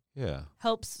say? Yeah.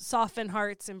 Helps soften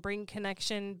hearts and bring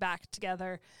connection back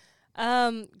together.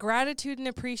 Gratitude and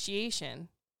appreciation.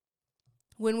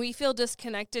 When we feel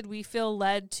disconnected, we feel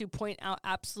led to point out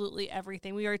absolutely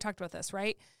everything. We already talked about this,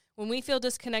 right? When we feel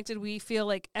disconnected, we feel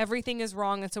like everything is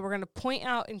wrong. And so we're going to point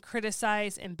out and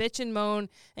criticize and bitch and moan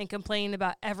and complain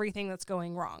about everything that's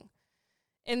going wrong.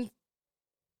 And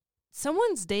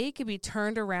someone's day could be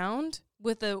turned around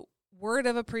with a word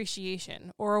of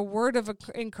appreciation or a word of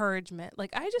encouragement.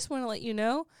 Like, I just want to let you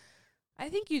know, I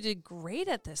think you did great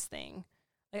at this thing.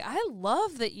 Like, I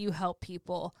love that you help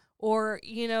people. Or,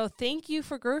 thank you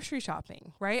for grocery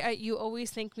shopping, right? You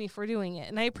always thank me for doing it,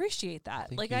 and I appreciate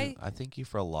that. I thank you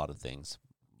for a lot of things,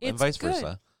 and vice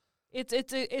versa.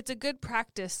 It's a good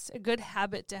practice, a good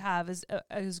habit to have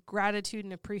is gratitude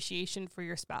and appreciation for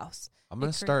your spouse. I'm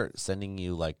gonna start sending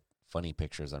you like funny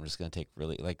pictures. I'm just gonna take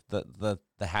really like the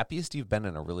happiest you've been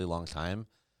in a really long time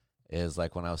is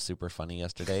like when I was super funny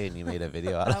yesterday and you made a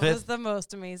video out of it. That was the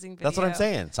most amazing video. That's what I'm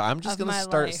saying. So I'm just going to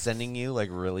start life. Sending you like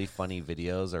really funny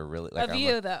videos or really like of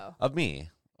me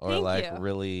or Thank like you.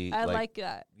 really I like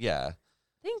that. Yeah.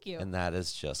 Thank you. And that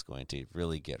is just going to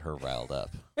really get her riled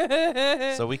up.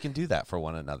 So we can do that for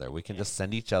one another. We can just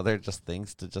send each other just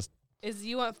things to just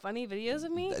you want funny videos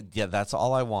of me? Yeah, that's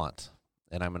all I want.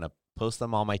 And I'm going to post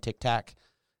them on my TikTok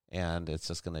and it's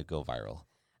just going to go viral.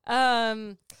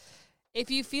 If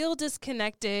you feel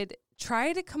disconnected,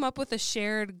 try to come up with a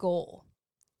shared goal.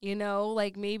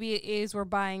 Like maybe it is we're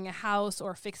buying a house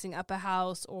or fixing up a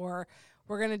house, or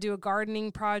we're going to do a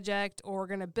gardening project, or we're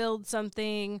going to build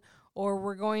something, or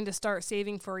we're going to start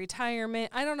saving for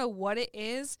retirement. I don't know what it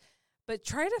is, but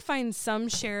try to find some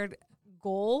shared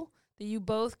goal that you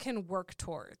both can work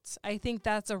towards. I think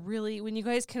that's when you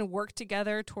guys can work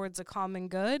together towards a common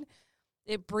good,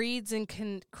 it breeds and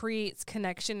creates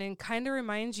connection and kind of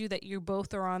reminds you that you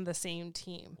both are on the same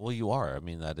team. Well, you are. I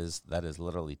mean, that is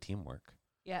literally teamwork.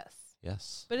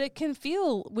 Yes. But it can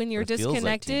feel when you're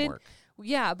disconnected.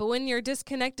 Yeah, but when you're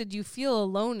disconnected, you feel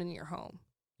alone in your home.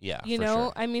 Yeah,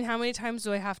 Sure. I mean, how many times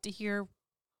do I have to hear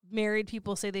married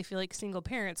people say they feel like single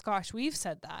parents? Gosh, we've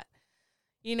said that.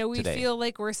 We Today. Feel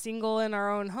like we're single in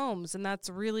our own homes, and that's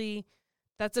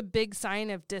a big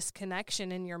sign of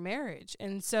disconnection in your marriage.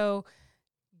 And so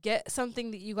get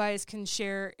something that you guys can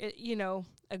share,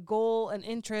 a goal, an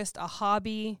interest, a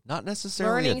hobby. Not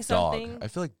necessarily a dog. Something. I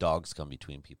feel like dogs come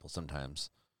between people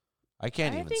sometimes. I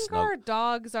can't even think snuggle. our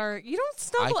dogs are, you don't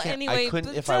snuggle anyway. I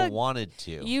couldn't if I wanted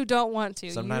to. You don't want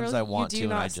to. Sometimes I want to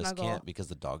and I just snuggle. can't because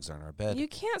the dogs are in our bed. You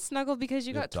can't snuggle because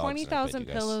you got 20,000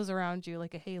 pillows around you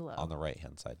like a halo. On the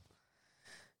right-hand side.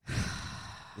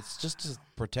 It's just to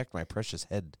protect my precious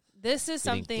head. This is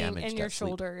something in your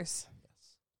shoulders.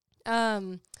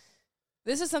 Yes.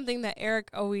 This is something that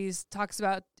Eric always talks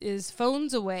about is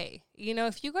phones away.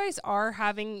 If you guys are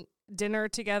having dinner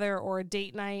together or a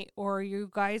date night, or you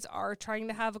guys are trying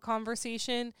to have a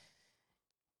conversation,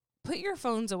 put your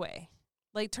phones away.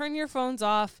 Like, turn your phones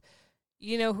off.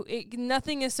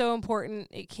 Nothing is so important.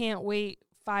 It can't wait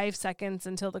 5 seconds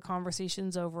until the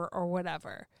conversation's over or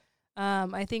whatever.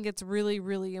 I think it's really,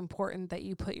 really important that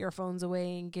you put your phones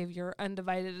away and give your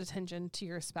undivided attention to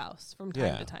your spouse from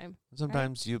time to time.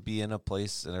 Sometimes you'll be in a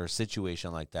place or a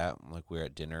situation like that. Like we were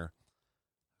at dinner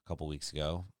a couple weeks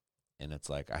ago, and it's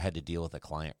like I had to deal with a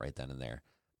client right then and there.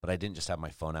 But I didn't just have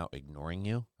my phone out ignoring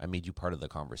you. I made you part of the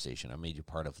conversation. I made you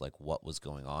part of like what was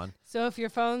going on. So if your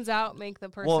phone's out, make the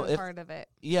person part of it.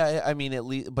 Yeah, I mean, at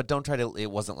least, but don't try to. It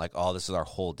wasn't like, oh, this is our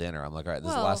whole dinner. I'm like, all right, this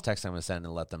is the last text I'm going to send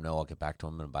and let them know I'll get back to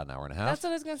them in about an hour and a half. That's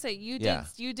what I was going to say.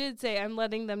 You did say I'm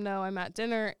letting them know I'm at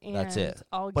dinner and that's it.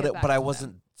 I'll get back but I to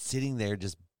wasn't them. sitting there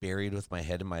just buried with my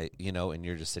head in my, and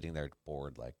you're just sitting there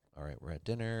bored, like, all right, we're at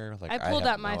dinner. Like I pulled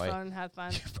out my phone and had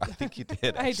fun. I think you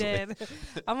did. I did.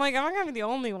 I'm like, I'm not gonna be the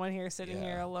only one here sitting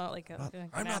here alone.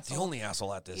 I'm not the only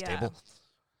asshole at this table.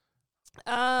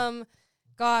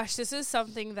 Gosh, this is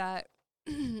something that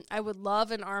I would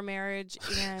love in our marriage,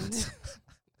 and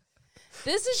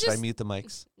this is Should I mute the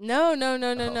mics?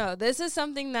 No. This is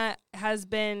something that has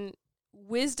been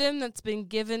wisdom that's been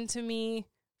given to me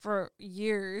for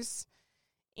years.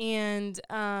 And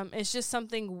it's just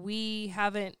something we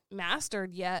haven't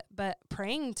mastered yet, but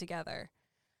praying together.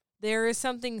 There is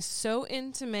something so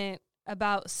intimate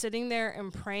about sitting there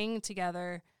and praying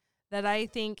together that I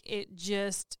think it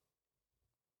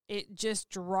it just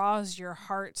draws your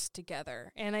hearts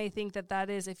together. And I think that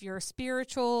is, if you're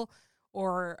spiritual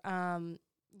or,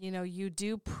 you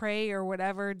do pray or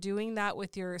whatever, doing that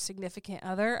with your significant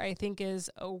other, I think is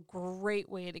a great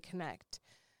way to connect.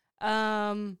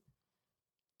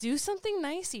 Do something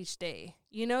nice each day.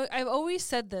 I've always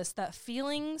said this, that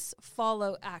feelings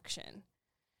follow action.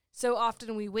 So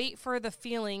often we wait for the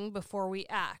feeling before we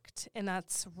act, and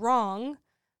that's wrong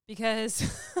because,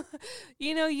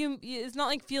 it's not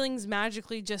like feelings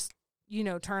magically just,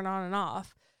 turn on and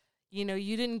off.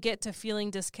 You didn't get to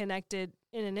feeling disconnected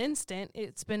in an instant.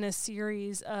 It's been a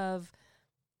series of,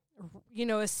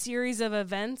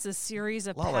 events, a series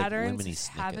of patterns, like lemony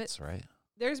habits, right?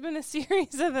 There's been a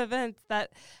series of events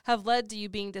that have led to you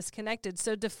being disconnected.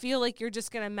 So to feel like you're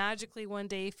just going to magically one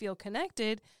day feel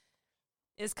connected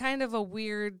is kind of a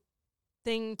weird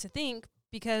thing to think,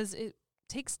 because it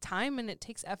takes time and it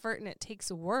takes effort and it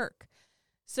takes work.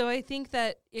 So I think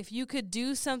that if you could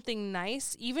do something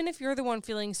nice, even if you're the one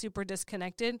feeling super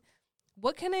disconnected,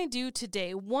 what can I do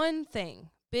today? One thing,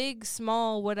 big,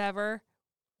 small, whatever.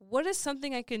 What is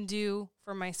something I can do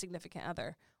for my significant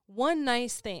other? One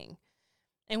nice thing.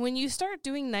 And when you start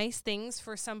doing nice things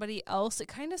for somebody else, it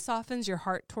kind of softens your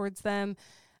heart towards them.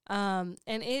 And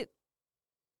it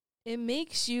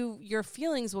makes your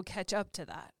feelings will catch up to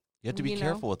that. You have to be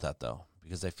careful with that, though,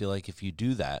 because I feel like if you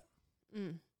do that,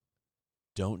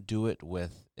 don't do it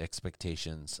with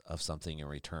expectations of something in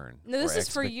return. No, this is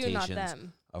for you, not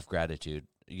them. Of gratitude.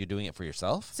 You're doing it for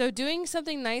yourself? So doing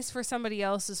something nice for somebody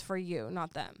else is for you,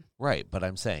 not them. Right, but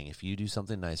I'm saying if you do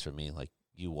something nice for me, like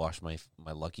you wash my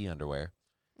lucky underwear,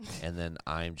 and then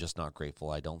I'm just not grateful,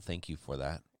 I don't thank you for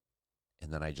that,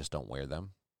 and then I just don't wear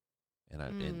them, and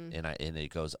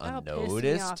it goes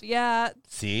unnoticed. Yeah.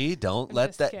 See, don't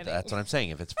let that. Kidding. That's what I'm saying.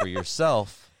 If it's for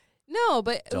yourself, no.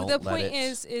 But the point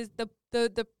is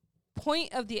the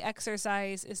point of the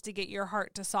exercise is to get your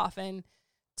heart to soften,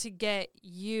 to get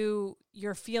your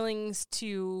feelings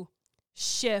to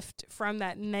shift from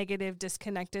that negative,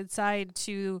 disconnected side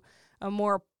to a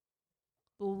more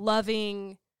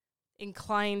loving,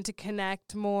 inclined to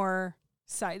connect more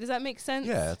side. Does that make sense?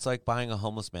 Yeah, it's like buying a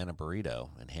homeless man a burrito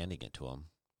and handing it to him,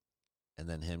 and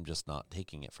then him just not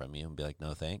taking it from you and be like,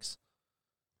 no thanks.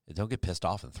 Don't get pissed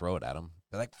off and throw it at him.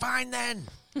 Be like, fine then,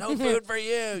 no food for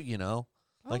you,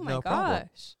 Like, no problem.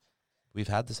 We've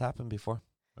had this happen before.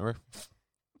 Remember?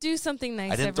 Do something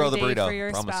nice every day burrito, for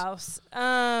your promise. spouse.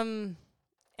 And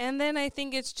then I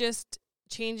think it's just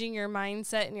changing your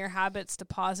mindset and your habits to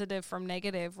positive from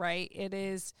negative, right? It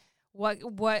is what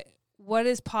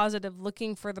is positive,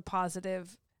 looking for the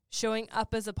positive, showing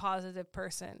up as a positive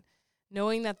person,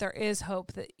 knowing that there is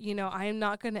hope, that, I am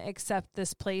not going to accept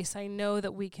this place. I know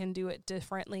that we can do it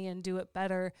differently and do it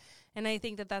better. And I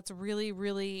think that that's really,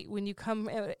 really, when you come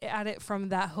at it from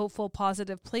that hopeful,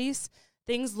 positive place,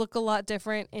 things look a lot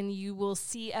different, and you will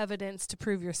see evidence to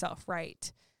prove yourself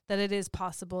right, that it is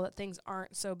possible, that things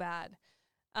aren't so bad.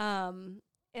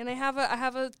 And I have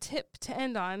a tip to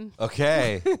end on.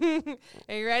 Okay.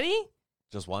 Are you ready?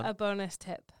 Just one? A bonus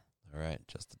tip. All right,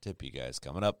 just a tip, you guys.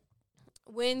 Coming up.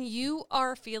 When you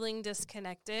are feeling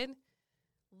disconnected,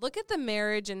 look at the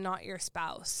marriage and not your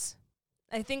spouse.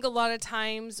 I think a lot of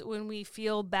times when we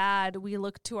feel bad, we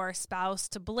look to our spouse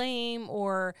to blame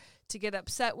or to get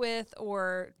upset with,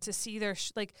 or to see their,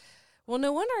 well,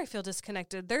 no wonder I feel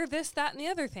disconnected. They're this, that, and the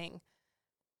other thing.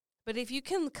 But if you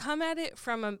can come at it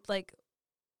from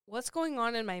what's going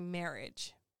on in my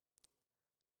marriage?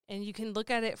 And you can look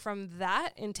at it from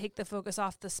that and take the focus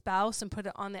off the spouse and put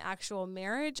it on the actual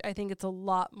marriage. I think it's a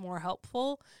lot more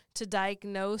helpful to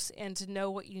diagnose and to know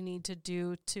what you need to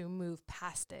do to move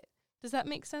past it. Does that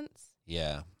make sense?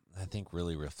 Yeah, I think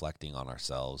really reflecting on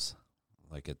ourselves,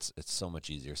 it's so much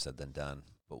easier said than done.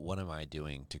 But what am I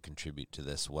doing to contribute to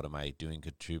this? What am I doing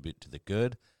to contribute to the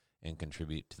good and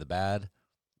contribute to the bad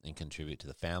and contribute to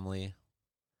the family?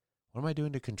 What am I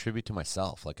doing to contribute to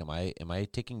myself? Am I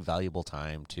taking valuable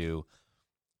time to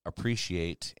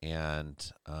appreciate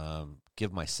and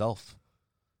give myself,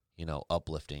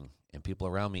 uplifting, and people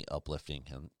around me uplifting,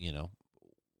 and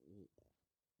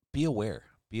be aware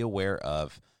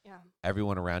of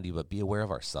everyone around you, but be aware of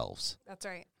ourselves. That's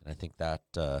right. And I think that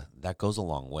that goes a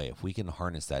long way. If we can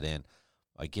harness that in,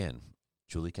 again,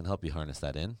 Julie can help you harness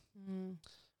that in. Mm-hmm.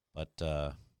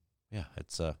 But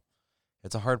it's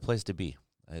a hard place to be.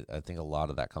 I think a lot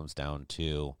of that comes down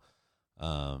to,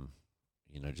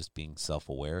 just being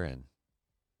self-aware and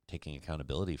taking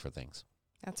accountability for things.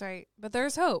 That's right. But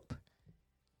there's hope.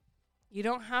 You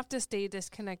don't have to stay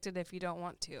disconnected if you don't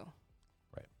want to.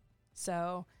 Right.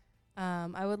 So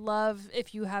I would love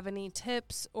if you have any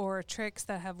tips or tricks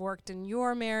that have worked in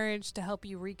your marriage to help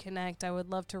you reconnect. I would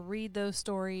love to read those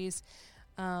stories.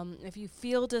 If you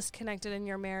feel disconnected in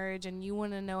your marriage and you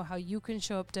want to know how you can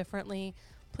show up differently,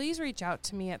 please reach out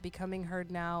to me at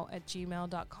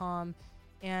becomingheardnow@gmail.com.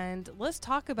 And let's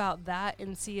talk about that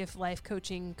and see if life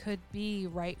coaching could be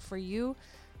right for you,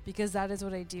 because that is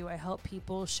what I do. I help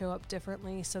people show up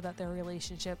differently so that their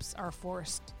relationships are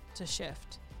forced to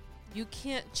shift. You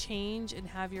can't change and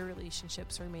have your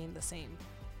relationships remain the same.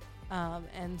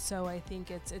 And so I think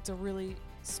it's a really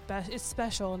it's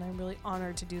special, and I'm really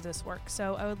honored to do this work.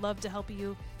 So I would love to help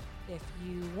you if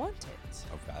you want it.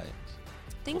 All right.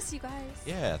 Thanks, you guys.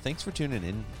 Yeah, thanks for tuning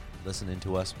in, listening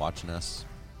to us, watching us,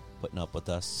 putting up with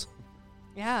us.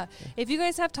 Yeah. If you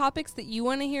guys have topics that you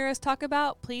want to hear us talk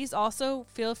about, please also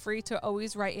feel free to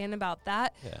always write in about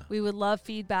that. Yeah. We would love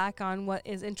feedback on what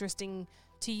is interesting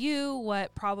to you,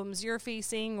 what problems you're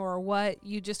facing, or what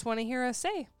you just want to hear us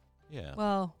say. Yeah.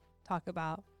 Well, talk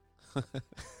about.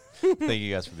 Thank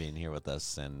you guys for being here with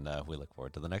us, and we look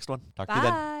forward to the next one. Talk to you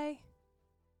then. Bye.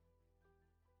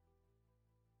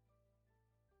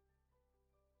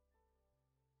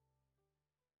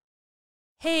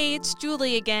 Hey, it's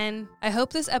Julie again. I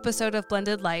hope this episode of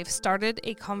Blended Life started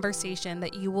a conversation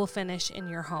that you will finish in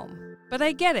your home. But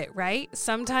I get it, right?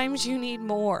 Sometimes you need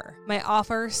more. My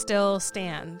offer still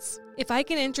stands. If I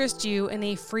can interest you in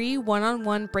a free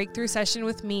one-on-one breakthrough session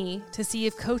with me to see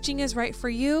if coaching is right for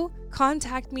you,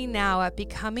 contact me now at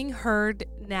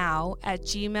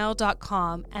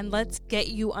becomingheardnow@gmail.com and let's get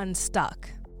you unstuck.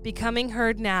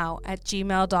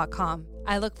 becomingheardnow@gmail.com.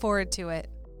 I look forward to it.